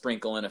of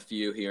sprinkle in a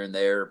few here and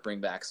there, bring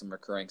back some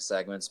recurring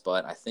segments,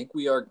 but I think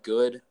we are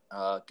good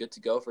to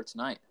go for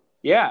tonight.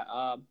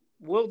 Yeah,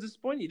 we'll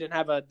disappoint you didn't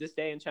have a This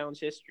Day in Challenge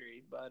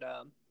history, but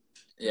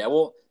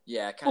we'll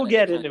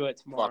get into it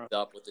tomorrow. Fucked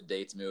up with the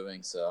dates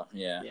moving, so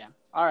yeah. Yeah.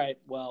 All right.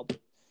 Well,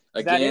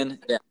 again,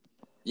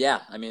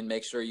 yeah. I mean,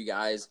 make sure you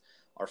guys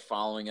are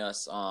following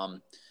us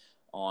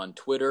on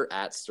Twitter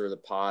at Stir the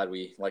Pod.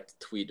 We like to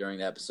tweet during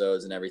the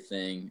episodes and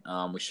everything.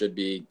 We should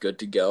be good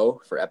to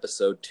go for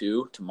episode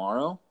 2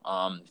 tomorrow.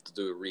 To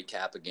do a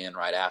recap again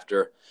right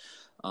after.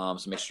 So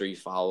make sure you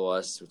follow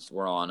us.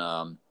 We're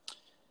on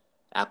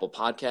Apple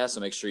Podcasts, so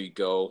make sure you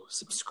go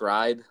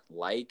subscribe,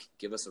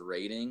 give us a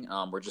rating.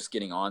 We're just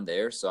getting on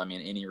there, so I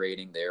mean, any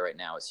rating there right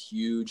now is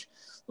huge.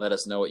 Let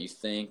us know what you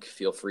think.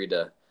 Feel free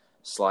to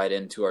slide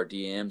into our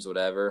DMs,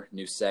 whatever,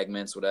 new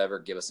segments, whatever.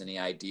 Give us any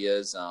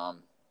ideas. I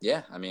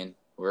mean,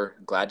 we're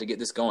glad to get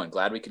this going.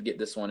 Glad we could get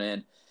this one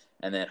in,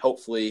 and then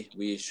hopefully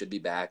we should be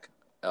back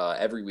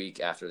every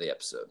week after the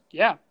episode.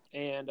 Yeah,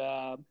 and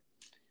I'm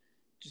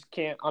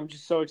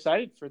just so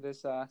excited for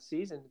this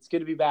season. It's good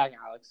to be back,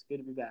 Alex. Good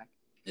to be back.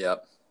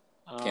 Yep.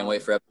 Can't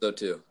wait for episode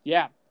 2.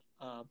 Yeah.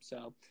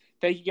 So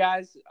thank you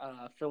guys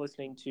for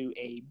listening to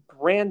a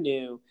brand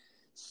new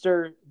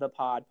Stir the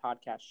Pod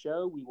podcast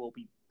show. We will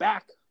be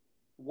back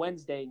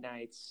Wednesday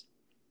nights.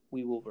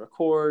 We will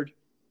record,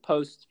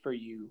 post for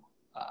you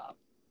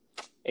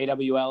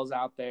AWLs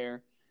out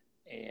there,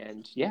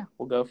 and yeah,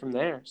 we'll go from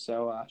there.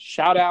 So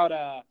shout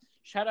out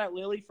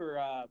Lily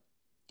for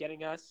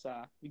getting us.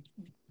 We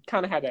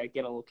kind of had to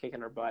get a little kick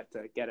in her butt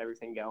to get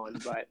everything going,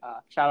 but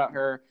shout out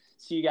her.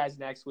 See you guys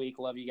next week.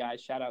 Love you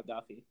guys. Shout out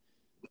Duffy.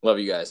 Love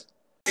you guys.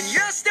 And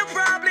you're still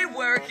probably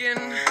working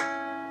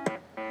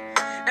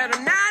at a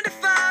 9 to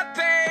 5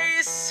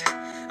 pace.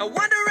 I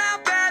wonder